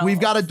McDonald's. We've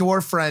got a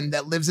door friend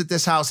that lives at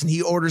this house, and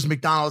he orders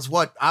McDonald's.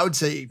 What I would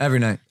say Every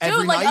night. Dude,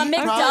 every like night, a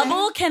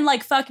McDouble can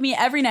like fuck me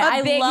every night. A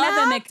I Big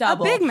love Mac? a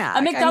McDouble. A Big Mac. A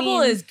McDouble I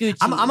mean- is Gucci.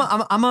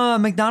 I'm a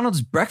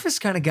McDonald's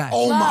breakfast kind of guy.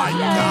 Oh my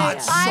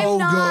God, so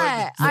good.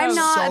 I'm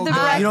not So the good.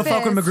 breakfast. You don't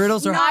fuck with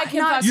McGriddles or Not you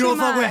too don't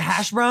fuck with much.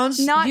 hash browns?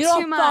 Not You too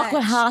don't much. fuck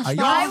with hash You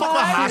browns. don't fuck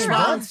with hash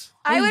browns?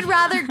 I would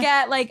rather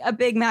get like a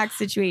Big Mac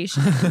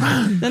situation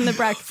than the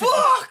breakfast.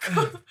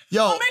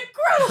 Yo,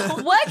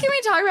 What can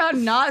we talk about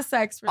not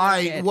sex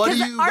related? right, what do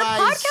 'Cause you our guys-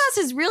 podcast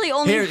is really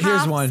only Here's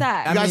half one.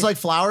 sex. you guys like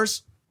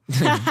flowers?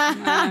 Hey,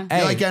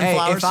 like getting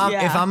flowers?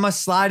 if I'm gonna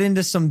slide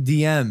into some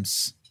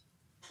DMs.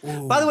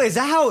 By the way, did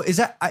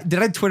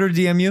I Twitter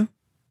DM you?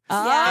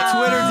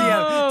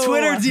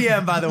 Twitter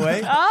DM, by the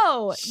way.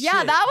 Oh,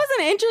 yeah, that was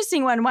an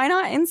interesting one. Why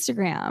not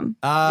Instagram?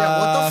 Yeah,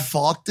 what the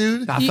fuck,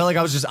 dude? I felt like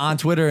I was just on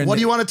Twitter. And What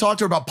do you want to talk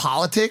to her about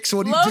politics?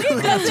 What do you Logan doing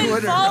on doesn't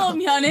Twitter? follow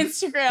me on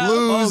Instagram.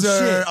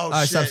 Loser. Oh,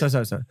 Oh, shit. shit.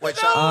 Sorry. Wait,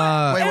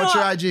 what's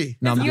your IG?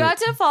 No, I'm You good. have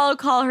to follow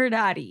Call Her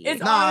Daddy.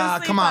 It's Nah,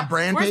 honestly come on, fun.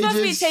 brand We're supposed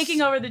to be pages.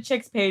 taking over the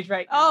chicks page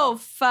right now. Oh,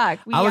 fuck.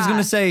 I was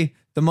gonna say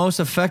the most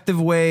effective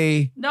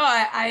way No,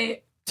 I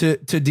to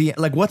DM,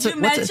 like what's you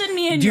it? What's mentioned it?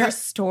 me in Do you your ha-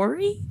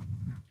 story.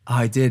 Oh,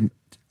 I did.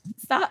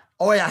 Stop.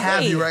 Oh, wait, I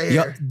have you right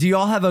here. Do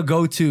y'all have a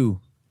go-to?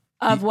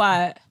 Of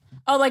what?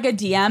 Oh, like a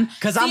DM?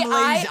 'Cause I'm See,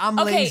 lazy- I'm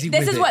okay, lazy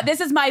this with is it. this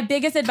is my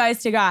biggest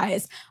advice to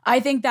guys. I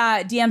think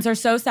that DMs are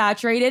so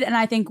saturated, and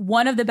I think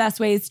one of the best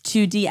ways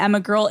to DM a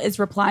girl is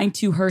replying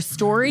to her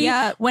story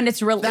when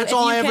it's That's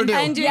all I ever do.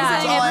 And do Yeah,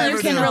 something if for you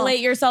can yourself. relate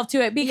yourself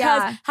to it, because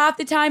Yeah. half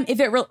the time, if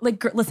it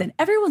listen,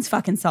 everyone's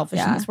fucking selfish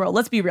in this world.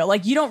 Let's be real.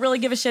 Like, you don't really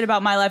give a shit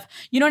about my life.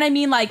 You know what I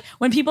mean? Like,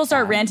 when people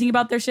start ranting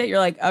about their shit, you're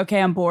like, okay,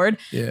 I'm bored.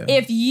 Yeah.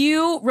 If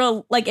you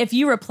if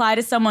you reply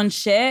to someone's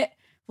shit,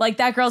 like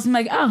that girl's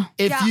like, oh,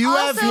 If you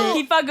have also- hit,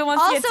 he fucking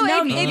wants to get to know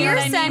if, me. if You know you're what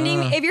I mean?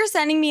 sending if you're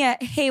sending me a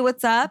hey,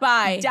 what's up?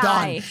 Bye. Die.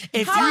 done.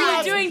 If How you are you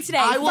have- doing today?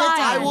 I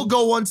Fine. will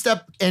go one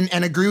step and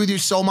agree with you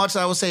so much that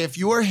I will say if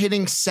you are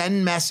hitting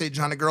send message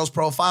on a girl's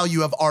profile,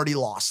 you have already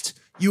lost.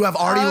 You have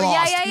already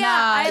lost. Yeah.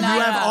 Nah,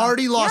 You have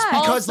already lost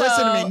Yeah. because Also-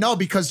 listen to me. No,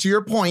 because to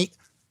your point,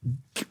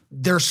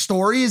 their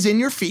story is in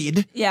your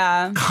feed.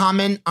 Yeah.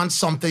 Comment on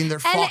something they're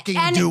fucking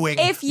and doing.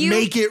 if you-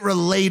 Make it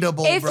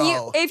relatable, If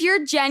bro. if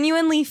you're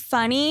genuinely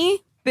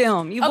funny,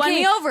 boom, you won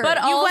me over. But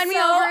you won me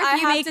over I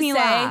if you have make to me say,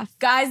 laugh.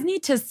 guys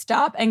need to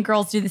stop, and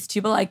girls do this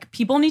too, but like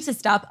people need to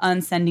stop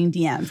unsending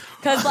DMs.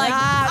 Because like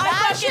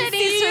that I fucking shit see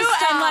needs to you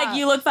stop. and like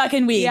you look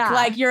fucking weak. Yeah.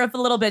 Like you're a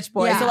little bitch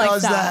boy. Yeah. So like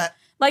How's stop. that?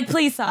 Like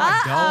please stop.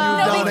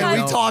 You've done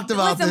it. We talked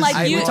about Listen, this.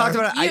 like, We you- talked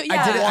about it. you-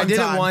 yeah. I did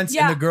it One once,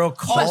 time. and the girl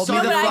called No,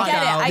 me the but I fuck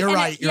get it. out. You're and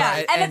right, you're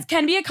right. And it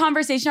can be a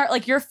conversation.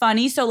 Like you're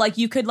funny, so like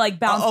you could like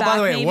bounce back. By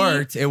the way, maybe. it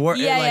worked. It worked.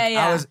 Yeah,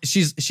 yeah.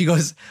 She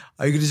goes,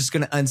 "Are you just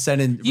gonna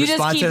unsend and You just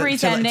respond keep to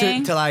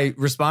resending? till I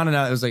responded?" And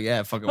I was like,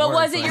 "Yeah, fucking." But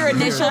worked. was it your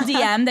initial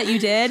DM that you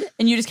did,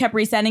 and you just kept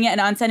resending it and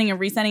unsending and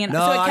resending it,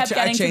 No, so it kept I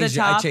getting to the changed it.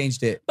 top? I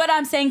changed it. But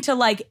I'm saying to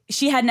like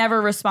she had never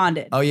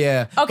responded. Oh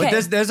yeah. Okay.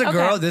 But there's a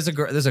girl.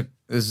 Okay.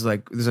 There's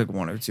like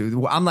one or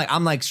two.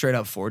 I'm like straight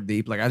up 4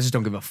 deep. Like I just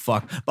don't give a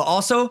fuck. But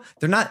also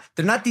they're not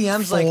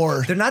DMs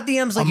Four. they're not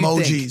DMs like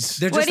Emojis. you think.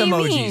 They're What just do you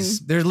emojis. mean?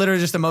 They're literally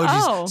just emojis.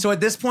 Oh. So at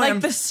this point, Like I'm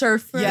the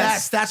surfer.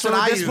 Yes, that's so what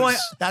at I this use. point,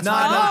 That's no,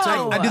 what I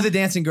no, do. I do the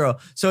dancing girl.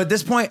 So at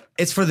this point,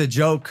 it's for the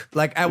joke.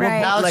 Like at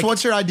Right. Alex, like,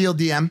 what's your ideal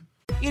DM?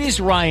 It is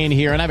Ryan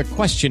here, and I have a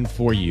question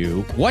for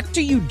you. What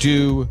do you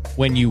do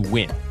when you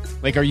win?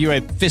 Like, are you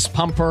a fist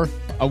pumper?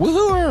 A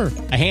woohooer,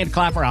 a hand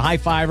clapper, a high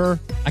fiver.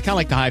 I kind of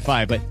like the high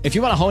five, but if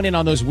you want to hone in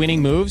on those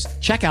winning moves,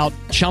 check out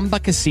Chumba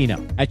Casino.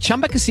 At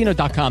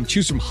ChumbaCasino.com,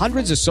 choose from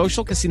hundreds of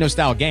social casino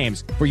style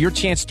games for your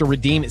chance to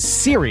redeem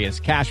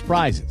serious cash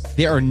prizes.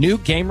 There are new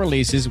game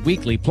releases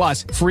weekly,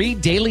 plus free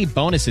daily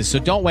bonuses. So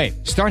don't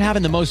wait. Start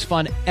having the most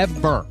fun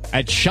ever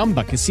at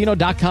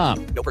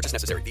ChumbaCasino.com. No purchase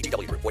necessary.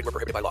 VGW Group. Void where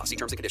prohibited by law. See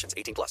terms and conditions.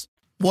 18+.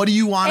 What do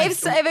you want?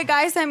 If a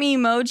guy sent me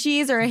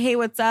emojis or a hey,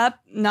 what's up,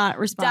 not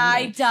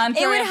responding. Die, done. It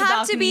Throw would it at the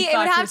have to balcony, be. It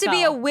would fuck have to be a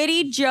yourself.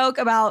 witty joke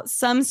about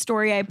some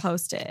story I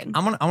posted. I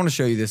want to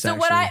show you this. So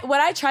actually.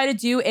 what I try to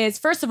do is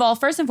first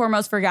and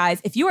foremost for guys,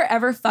 if you are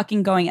ever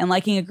fucking going and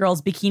liking a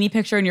girl's bikini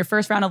picture in your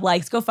first round of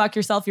likes, go fuck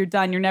yourself. You're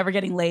done. You're never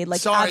getting laid.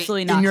 Like Sorry,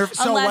 absolutely in not. your,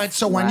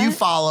 when you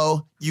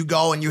follow, you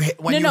go and you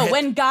hit. When you hit,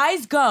 When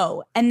guys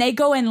go and they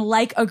go and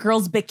like a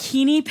girl's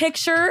bikini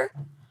picture.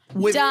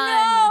 with,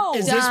 Done.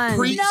 Is Done. this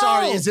pre? No.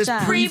 Sorry, is this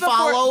Done.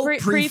 pre-follow?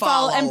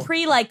 Pre-follow and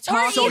pre-like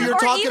talk. So you're or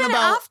talking even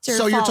about. after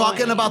So you're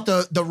talking following. about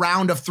the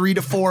round of 3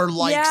 to 4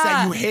 likes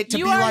that you hit to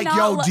You be are like, not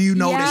yo, li- do you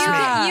notice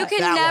Yeah. me? You can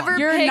That never one.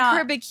 You're pick not-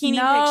 her bikini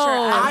No.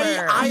 picture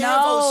ever. I have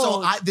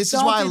also. This is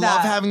Don't why I do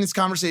love that. having this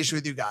conversation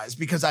with you guys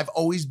because I've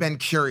always been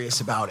curious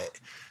about it.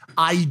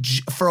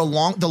 For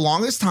the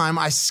longest time,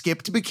 I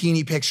skipped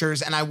bikini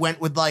pictures and I went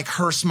with like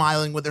her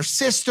smiling with her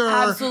sister,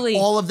 Absolutely.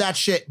 all of that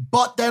shit.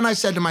 But then I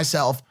said to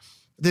myself,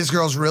 this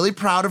girl's really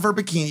proud of her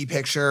bikini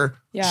picture.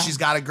 She's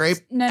got a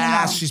great No.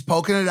 ass. She's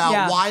poking it out.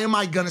 Yeah. Why am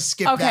I going to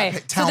skip Okay,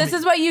 that? Tell so this me.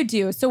 is what you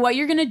do. So what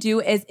you're gonna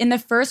do is in the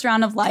first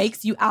round of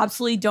likes, you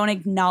absolutely don't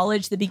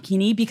acknowledge the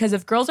bikini, because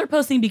if girls are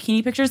posting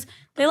bikini pictures,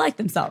 they like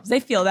themselves. They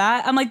feel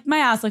that. I'm like, my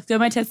ass looks good,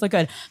 my tits look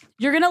good.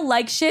 You're gonna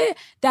like shit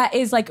that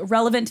is like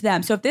relevant to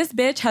them. So if this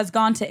bitch has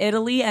gone to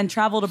Italy and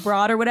traveled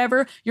abroad or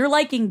whatever, you're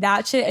liking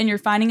that shit and you're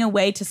finding a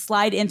way to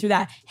slide in through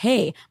that.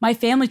 Hey, my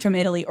family's from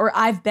Italy, or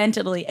I've been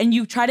to Italy. And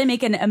you try to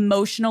make an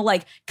emotional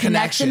like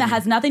connection that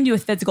has nothing to do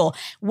with physical.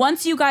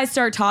 Once you guys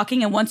start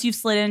talking and once you've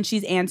slid in and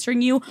she's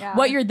answering you,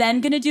 what you're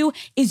then gonna do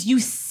is you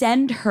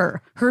send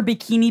her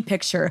bikini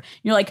picture.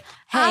 You're like,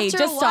 hey, After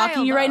just a while,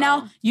 stalking you right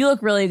now, you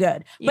look really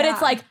good. But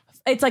it's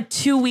like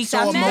 2 weeks So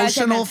after you guys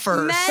have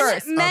emotional been-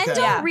 first. Men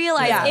don't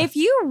realize if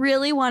you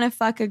really want to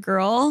fuck a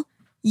girl,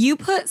 you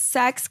put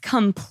sex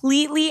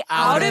completely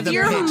out of the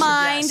your picture.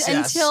 mind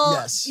Yes,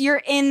 until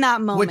you're in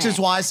that moment. Which is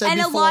why I said and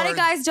before, a lot of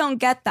guys don't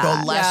get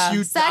that. The less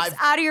you sex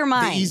out of your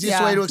mind. The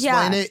easiest way to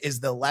explain it is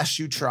the less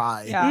you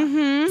try.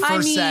 Mm-hmm.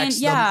 For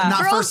sex.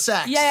 Not for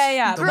sex.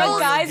 Yeah. The But more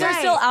guys you are get.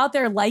 still out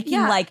there liking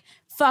like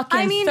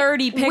fucking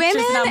 30 pictures,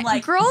 women, and I'm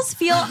like, girls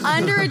feel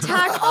under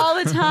attack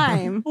all the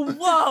time.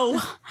 Whoa,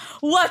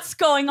 what's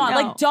going on?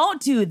 No. Like,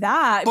 don't do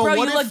that, bro.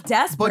 what You look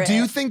desperate. But do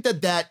you think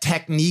that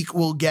technique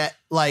will get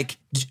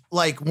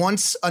like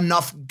once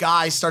enough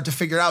guys start to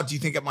figure it out, do you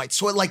think it might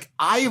switch? Like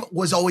I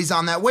was always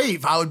on that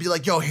wave. I would be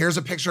like, yo, here's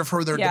a picture of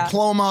her, their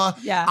diploma.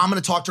 Yeah. I'm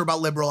going to talk to her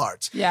about liberal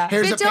arts. Yeah.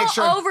 Here's But a don't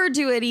picture.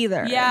 overdo it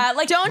either. Yeah,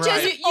 like don't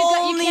just you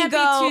only can't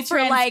go be too for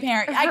like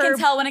transparent. I her can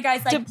tell when a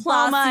guy's like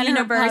diploma Boston and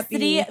her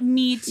University. puppy.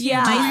 Me too.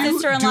 Yeah. My Do you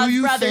sister-in-law's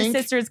brother's think-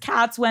 sister's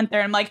cats went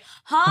there. I'm like,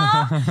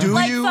 huh? Do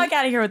like, you? fuck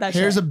out of here with that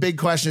Here's shit. a big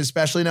question,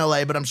 especially in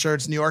LA, but I'm sure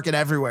it's New York and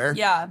everywhere.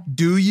 Yeah.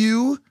 Do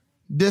you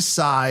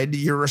decide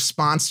your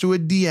response to a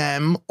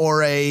DM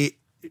or a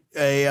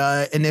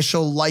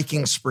initial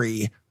liking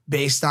spree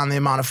based on the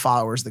amount of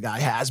followers the guy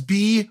has?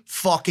 Be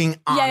fucking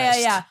honest.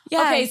 Yeah.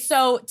 Okay,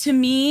 so to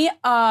me,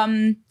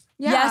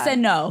 yes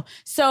and no.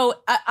 So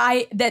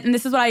and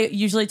this is what I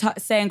usually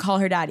say and call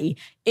her daddy.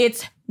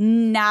 It's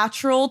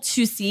natural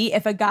to see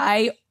if a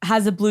guy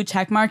has a blue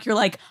check mark. You're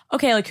like,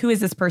 okay, like who is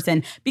this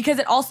person? Because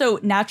it also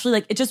naturally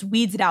like it just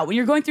weeds it out. When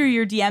you're going through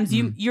your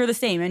DMs, you're the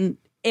same, and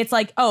it's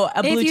like, oh,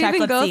 a blue if you check.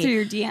 even Let's go see. through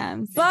your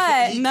DMs.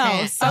 But He no,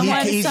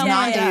 can't. He's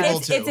not able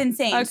to. It's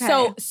insane.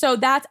 Okay. So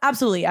that's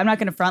absolutely. I'm not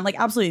going to front. Like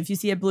absolutely, if you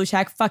see a blue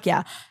check, fuck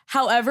yeah.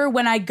 However,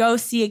 when I go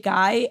see a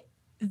guy,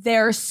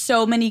 there are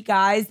so many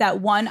guys that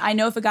I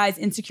know if a guy's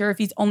insecure if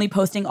he's only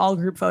posting all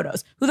group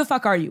photos. Who the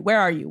fuck are you? Where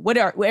are you?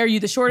 Where are you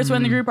the shortest one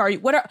in the group? Are you?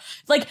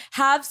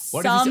 Have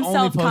What if some he's only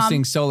self-com.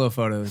 posting solo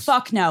photos?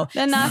 Fuck no.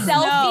 Then that's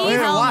selfies. Wait,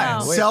 hell why?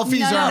 no. Wait. Selfies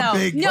No, are no, a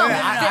big. no. Wait,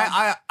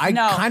 I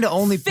kind of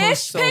only Fish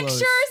post solos.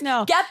 pictures?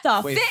 No. Get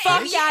the Wait,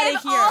 fuck fish? out If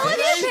of here. all of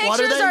your What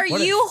are pictures they? are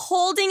What you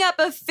holding up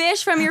a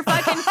fish from your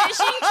fucking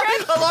fishing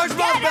trip, A largemouth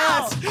get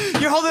out.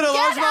 bass. You're holding a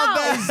largemouth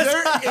bass.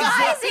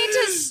 Guys need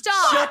to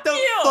stop. Shut the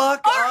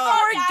fuck or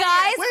up.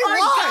 guys, Wait, or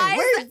why? guys,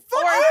 Wait,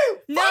 fuck or you.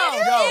 no,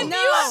 If you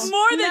have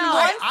more than no.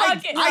 one I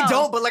fucking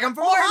don't, but like I'm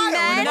from Or Ohio.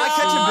 men. Am I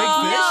catching big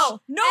fish?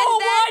 No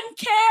And then- one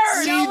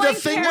cares. See, No the one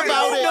thing cares.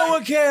 about it. No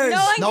one cares.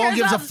 No one cares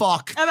gives a about-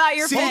 fuck. about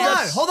your See,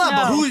 fish. Hold on.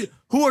 But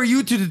who are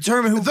you to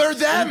determine who? They're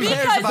them. Who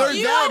cares Because about They're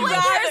you them. No one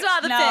cares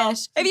about the No.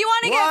 fish. If you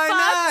want to get Why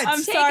fucked, not?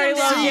 I'm take sorry, them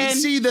down. Logan.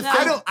 See the No.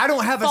 thing. I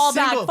don't have a Fall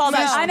single back.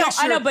 fish I know,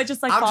 picture. but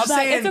just like I'm fall just back.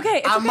 saying, It's okay.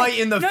 It's I okay. might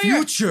in the No, you're-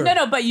 future.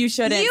 No, but you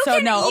shouldn't. You so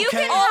can, no. you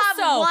Okay. can have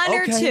Also, one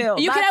or okay.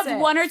 two. You can That's have it.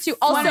 one or two.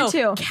 Also, One or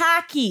two.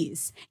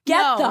 khakis. Get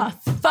No.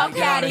 the fuck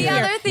Okay, out of the here.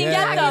 other thing, Get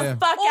yeah. the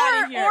fuck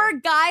out of here. Or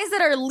guys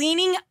that are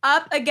leaning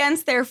up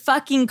against their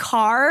fucking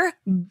car.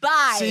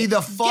 Bye. See,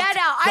 the fuck- Get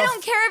out. I the-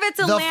 don't care if it's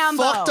a the Lambo.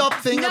 fucked up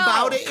thing No.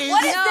 about it is-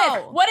 What is No.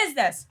 this? What is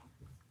this?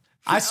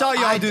 I saw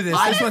y'all do this.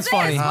 What This is one's this?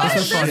 funny. What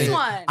This is one's this funny.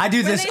 one? I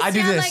do Where this. they I do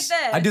stand this. like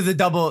this? I do the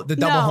double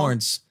No.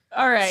 horns.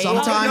 All right.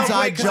 Sometimes No, I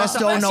wait, 'cause just I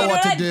don't know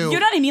what to do. You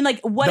know what I mean? Like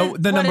what? The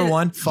what number is-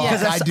 one. Fuck,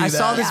 Because I do I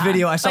saw that. this Yeah.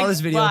 video. I saw Like, this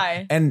video,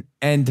 why?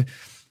 and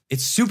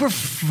it's super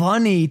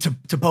funny to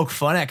poke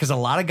fun at because a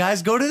lot of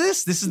guys go to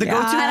this. This is the Yeah,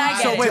 go-to. and I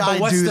get So it. wait, I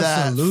but what's do the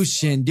that.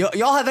 solution? Do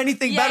y'all have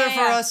anything Yeah, better yeah,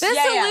 for yeah. us? The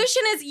Yeah, yeah.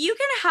 solution is you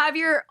can have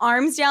your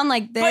arms down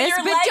like this, But but, your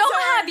legs don't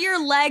are- have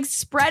your legs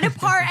spread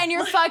apart and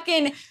your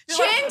fucking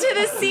chin to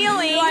the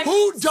ceiling.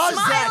 Who does Smile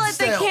that at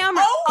still? the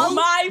camera. Oh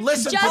my!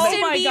 Listen, Justin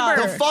oh my Bieber. God.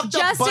 The fucked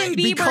up, Justin but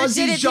Bieber because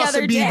did he's it the Justin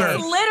other day. Bieber.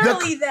 It's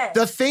literally this.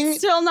 The thing.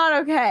 Still not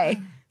okay.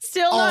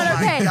 Still Oh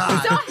not my okay.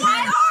 God.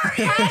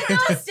 So head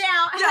goes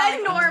down, head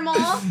normal,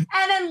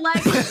 and then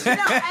legs. No,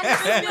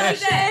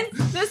 and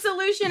the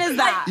solution is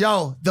that.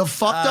 Yo, the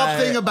fucked up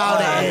thing about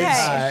it is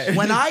Okay.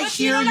 when I But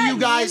hear know what I you mean?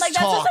 guys like,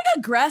 that's talk. just like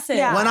aggressive.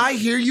 Yeah. When I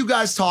hear you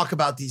guys talk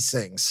about these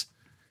things,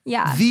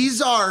 Yeah.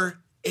 these are.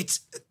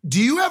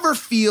 Do you ever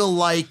feel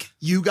like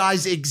you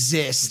guys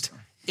exist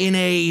in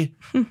a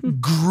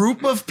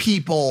group of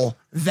people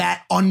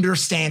that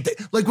understand it.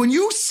 Like when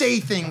you say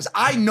things,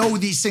 I know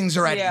these things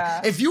already.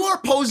 Yeah. If you are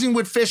posing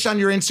with fish on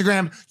your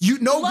Instagram,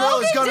 no girl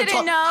is gonna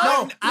talk.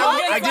 No,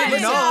 I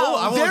didn't know.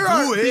 I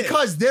won't do it.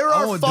 Because there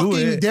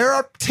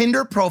are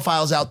Tinder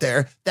profiles out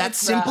there that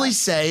simply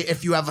say,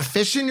 if you have a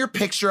fish in your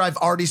picture, I've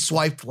already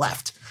swiped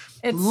left.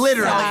 It's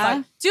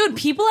literally. Dude,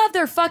 people have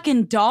their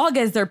fucking dog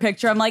as their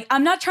picture. I'm like,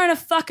 I'm not trying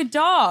to fuck a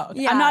dog.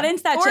 Yeah. I'm not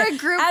into that Or shit. a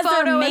group as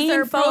photo their as main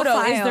their photo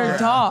is profile. their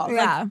dog.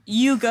 Yeah. Like,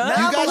 you good?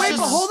 No, guys but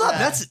just- hold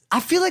up. I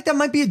feel like that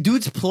might be a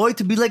dude's ploy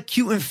to be like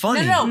cute and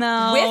funny.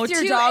 No. With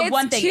your dog, it's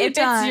one thing. too If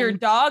it's your done.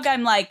 dog,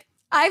 I'm like,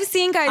 I've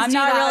seen guys I'm do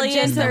not that really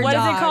just into their what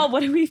is dog. it called? What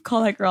do we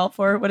call that girl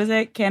for? What is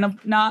it?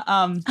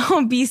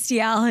 Oh,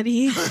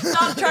 bestiality.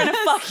 Stop trying to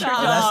fuck your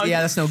Oh, dog.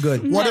 that's no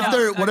good. What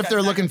if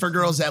they're looking for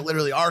girls that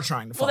literally are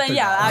trying to fuck Well, then,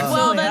 their yeah, dog?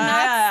 absolutely. Well, then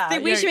Yeah.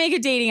 we should make a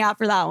dating app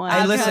for that one.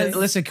 Hey, because-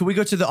 listen. Can we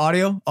go to the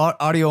audio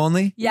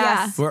only?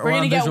 Yes. We're We're on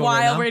going to get visual right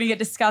wild. now. We're going to get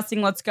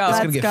disgusting. Let's go. It's Let's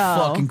gonna get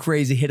go. fucking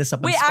crazy. Hit us up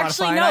on Wait, Spotify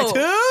actually, and no.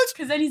 iTunes.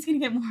 Because then he's going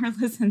to get more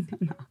listens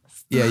than us.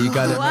 Yeah, you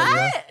got it.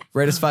 What?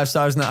 Rate us 5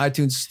 stars in the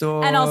iTunes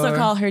store. And also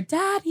call her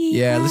daddy.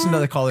 Yeah, listen to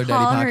the Call Her Daddy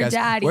Call Her podcast.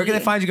 Daddy. Where can they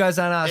find you guys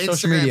on social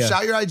Instagram. media?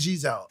 Shout your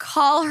IGs out.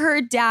 Call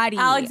her daddy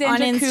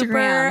Alexandra on Cooper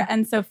Instagram.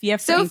 and Sophia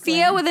Franklin.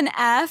 Sophia with an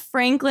F,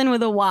 Franklin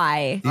with a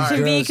Y. These to be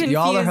girls, confusing.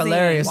 y'all are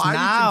hilarious. Why are you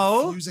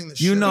Now confusing the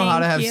you shit? know how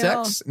to have Thank you.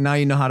 sex. Now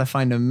you know how to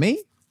find a mate.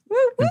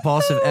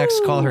 Impulsive X,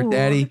 Call Her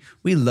Daddy.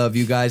 We love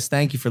you guys.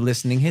 Thank you for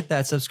listening. Hit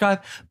that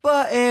subscribe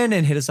button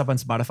and hit us up on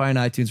Spotify and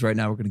iTunes right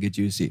now. We're going to get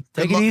juicy.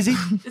 Take it easy.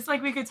 It's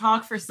like we could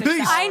talk for 6 hours.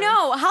 I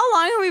know. How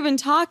long have we been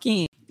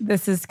talking?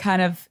 This is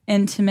kind of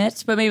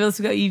intimate, but maybe let's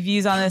go your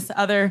views on this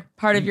other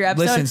part of your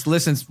episode.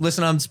 Listen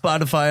on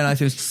Spotify and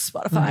iTunes.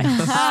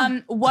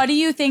 Spotify. What do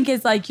you think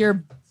is like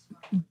your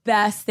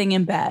best thing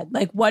in bed?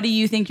 Like, what do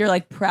you think you're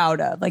like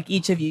proud of? Like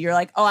each of you, you're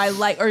like, oh, I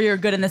like, or you're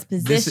good in this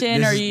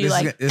position, or you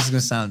like. This is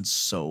gonna sound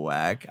so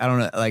whack. I don't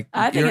know. Like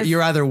I think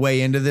you're either way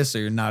into this or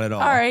you're not at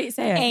all. All right,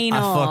 say it.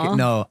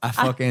 Anal. I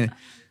fucking.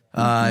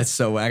 It's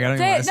so whack. I don't even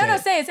Say want it. to No,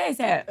 say it.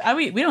 say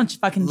it. We don't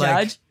fucking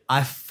Like, judge.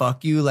 I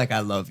fuck you like I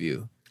love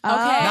you. Okay.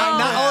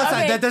 Not all the time.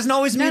 Okay. That doesn't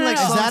always mean like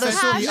no. slow Is that a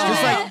sex.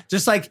 solution?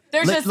 just like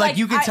There's just, like,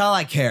 you can I- tell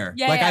I care.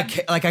 Yeah, like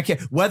yeah. I care.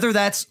 Whether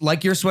that's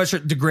like your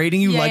sweatshirt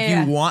degrading you, Yeah, like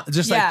yeah. you want,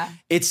 just Yeah. like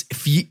it's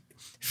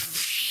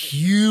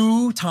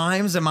few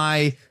times am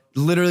I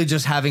literally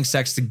just having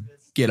sex to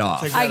get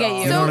off. I get you.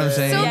 You know what I'm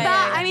saying? So Yeah,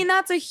 that yeah, yeah. I mean,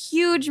 that's a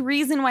huge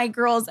reason why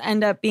girls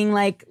end up being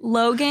like,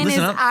 Logan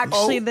Listen is up.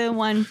 actually the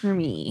one for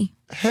me.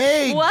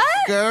 Hey, What?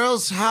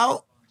 girls,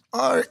 how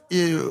are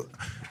you?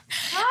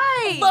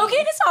 Hi. Logan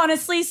is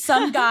honestly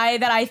some guy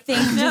that I think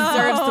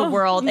deserves the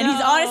world, and he's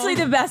no. honestly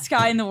the best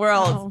guy in the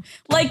world.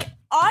 Like,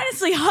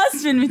 honestly,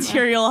 husband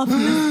material up in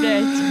this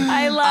bitch.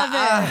 I love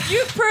it.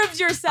 You proved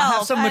yourself. I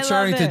have some I love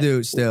maturing to it.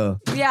 do still.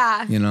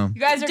 Yeah. You know.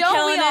 You guys are Don't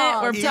killing we all?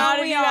 it. We're Don't proud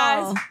of we you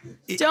guys. all?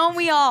 Don't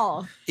we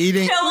all?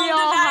 Eating. Kill We him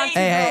all tonight. have to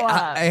Hey, grow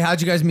up. hey,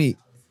 how'd you guys meet?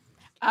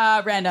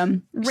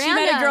 Random. She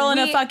met a girl in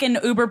a We- fucking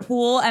Uber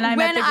pool, and I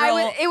met the girl.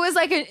 it was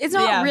like it's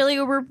not Yeah. really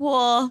Uber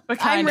pool. But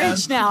I'm kind of.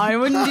 rich now. I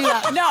wouldn't do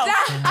that. No.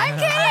 I'm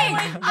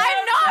kidding.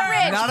 I'm not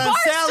rich. Not on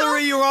Barstool-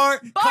 salary, you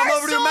aren't. Come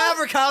over to the Barstool-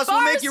 Maverick House.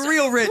 We'll make you Barstool-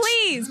 real rich.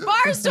 Please,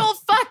 Barstool,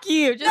 fuck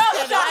you. Just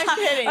kidding. I'm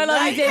kidding. I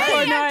love you, Dave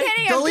I'm Portnoy.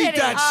 kidding. Delete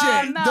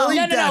that shit. Delete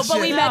No, that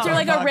but we shit. met through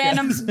like a Fuck it.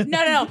 random.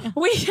 No.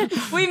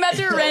 We met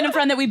through a random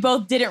friend that we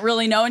both didn't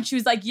really know, and she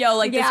was like, "Yo,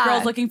 like this Yeah.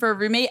 girl's looking for a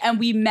roommate," and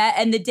we met.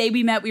 And the day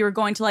we met, we were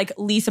going to like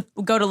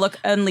go to look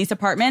and lease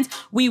apartments.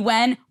 We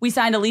went, we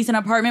signed a lease an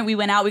apartment. We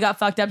went out, we got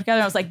fucked up together.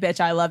 And I was like, "Bitch,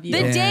 I love you."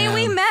 The day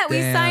we Damn, met, we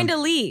damn. signed a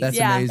lease. That's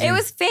Yeah. amazing. It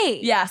was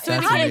fate. Yeah, so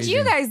That's How did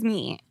you amazing. guys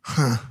meet?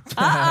 we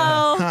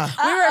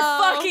were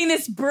fucking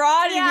this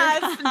broad. and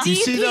Yes, You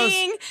see those-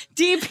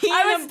 DPing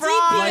I was a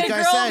broad. DPing Like a I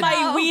girl. said-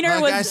 My wiener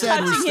like I was said,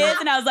 we touching still- his,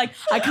 and I was like,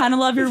 "I kind of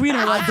love your wiener."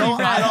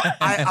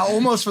 I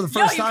almost for the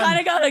Yo, first you kind time.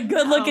 of got a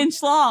good looking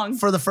schlong.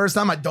 For the first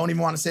time, I don't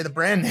even want to say the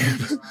brand name.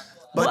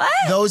 But What?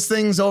 those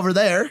things over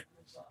there,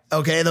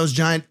 okay, those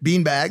giant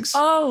bean bags.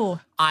 Oh,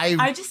 I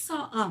I just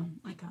saw. Oh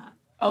my god.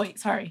 Oh wait,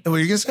 sorry. were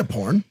you gonna say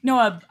porn? No,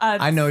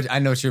 I know what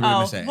you're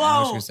Oh, gonna say. I know what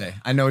whoa. you're gonna say.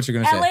 I know what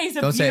you're gonna say. LA is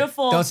a Don't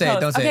beautiful. say it. Don't say it.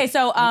 coast. Don't say okay, it.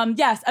 so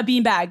yes, a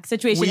beanbag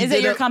situation. Is it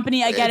did your a-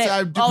 company? I get it's- it.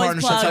 I do Always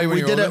partnerships. plug. tell you when We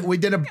you're did a older. we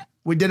did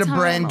a Tell me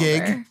brand I'm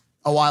gig older.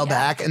 a while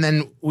back, and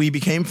then we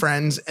became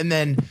friends, and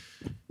then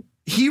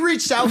he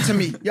reached out to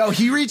me. Yo,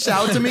 he reached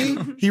out to me.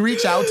 He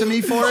reached out to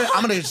me for it.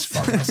 I'm gonna just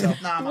fuck myself.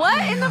 Nah, I'm not.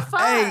 What in the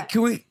fuck? Hey,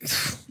 can we?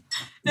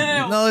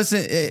 No,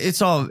 listen.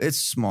 It's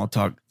small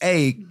talk.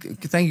 Hey,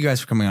 thank you guys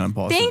for coming on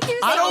Impulsive. Thank you.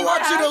 I don't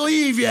want you to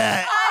leave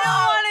yet. I don't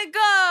want to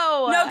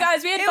go. No,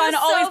 guys, we had It fun.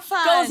 was Always so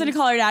fun. go listen to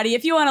Call Her Daddy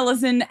if you want to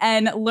listen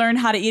and learn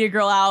how to eat a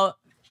girl out.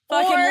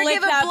 Fucking Or lick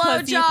give a that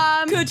pussy.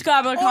 blowjob. Cooch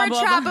gobbler Or combo.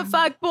 trap a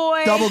fuck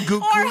boy. Double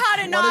goop Or goop. how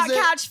to What not is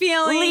it? catch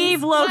feelings.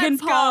 Leave Logan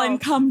Let's Paul go.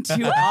 and come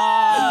to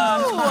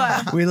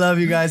us. We love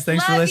you guys.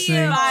 Thanks for Love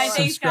listening. you. Bye,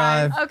 thanks,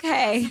 guys. Subscribe.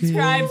 Okay.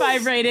 Subscribe,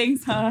 5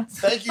 ratings. Huh?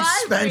 Thank you,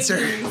 Spencer.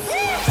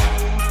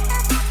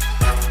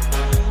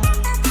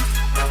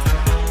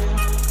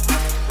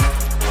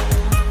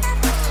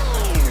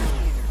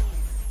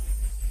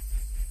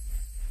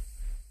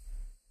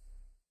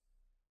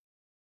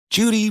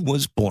 Judy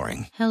was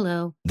boring.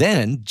 Hello.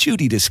 Then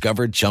Judy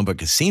discovered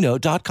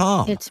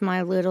ChumbaCasino.com. It's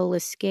my little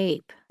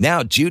escape.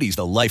 Now Judy's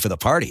the life of the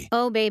party.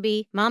 Oh,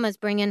 baby, mama's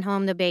bringing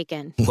home the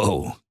bacon.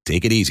 Whoa,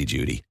 take it easy,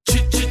 Judy.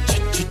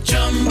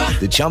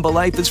 The Chumba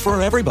life is for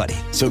everybody.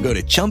 So go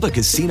to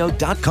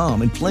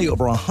ChumbaCasino.com and play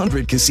over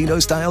 100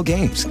 casino-style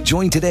games.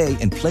 Join today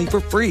and play for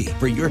free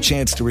for your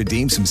chance to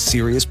redeem some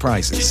serious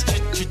prizes.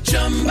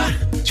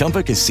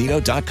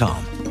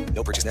 ChumbaCasino.com.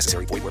 No purchase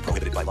necessary. Void where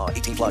prohibited by law.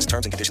 18 plus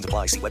terms and conditions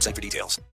apply. See website for details.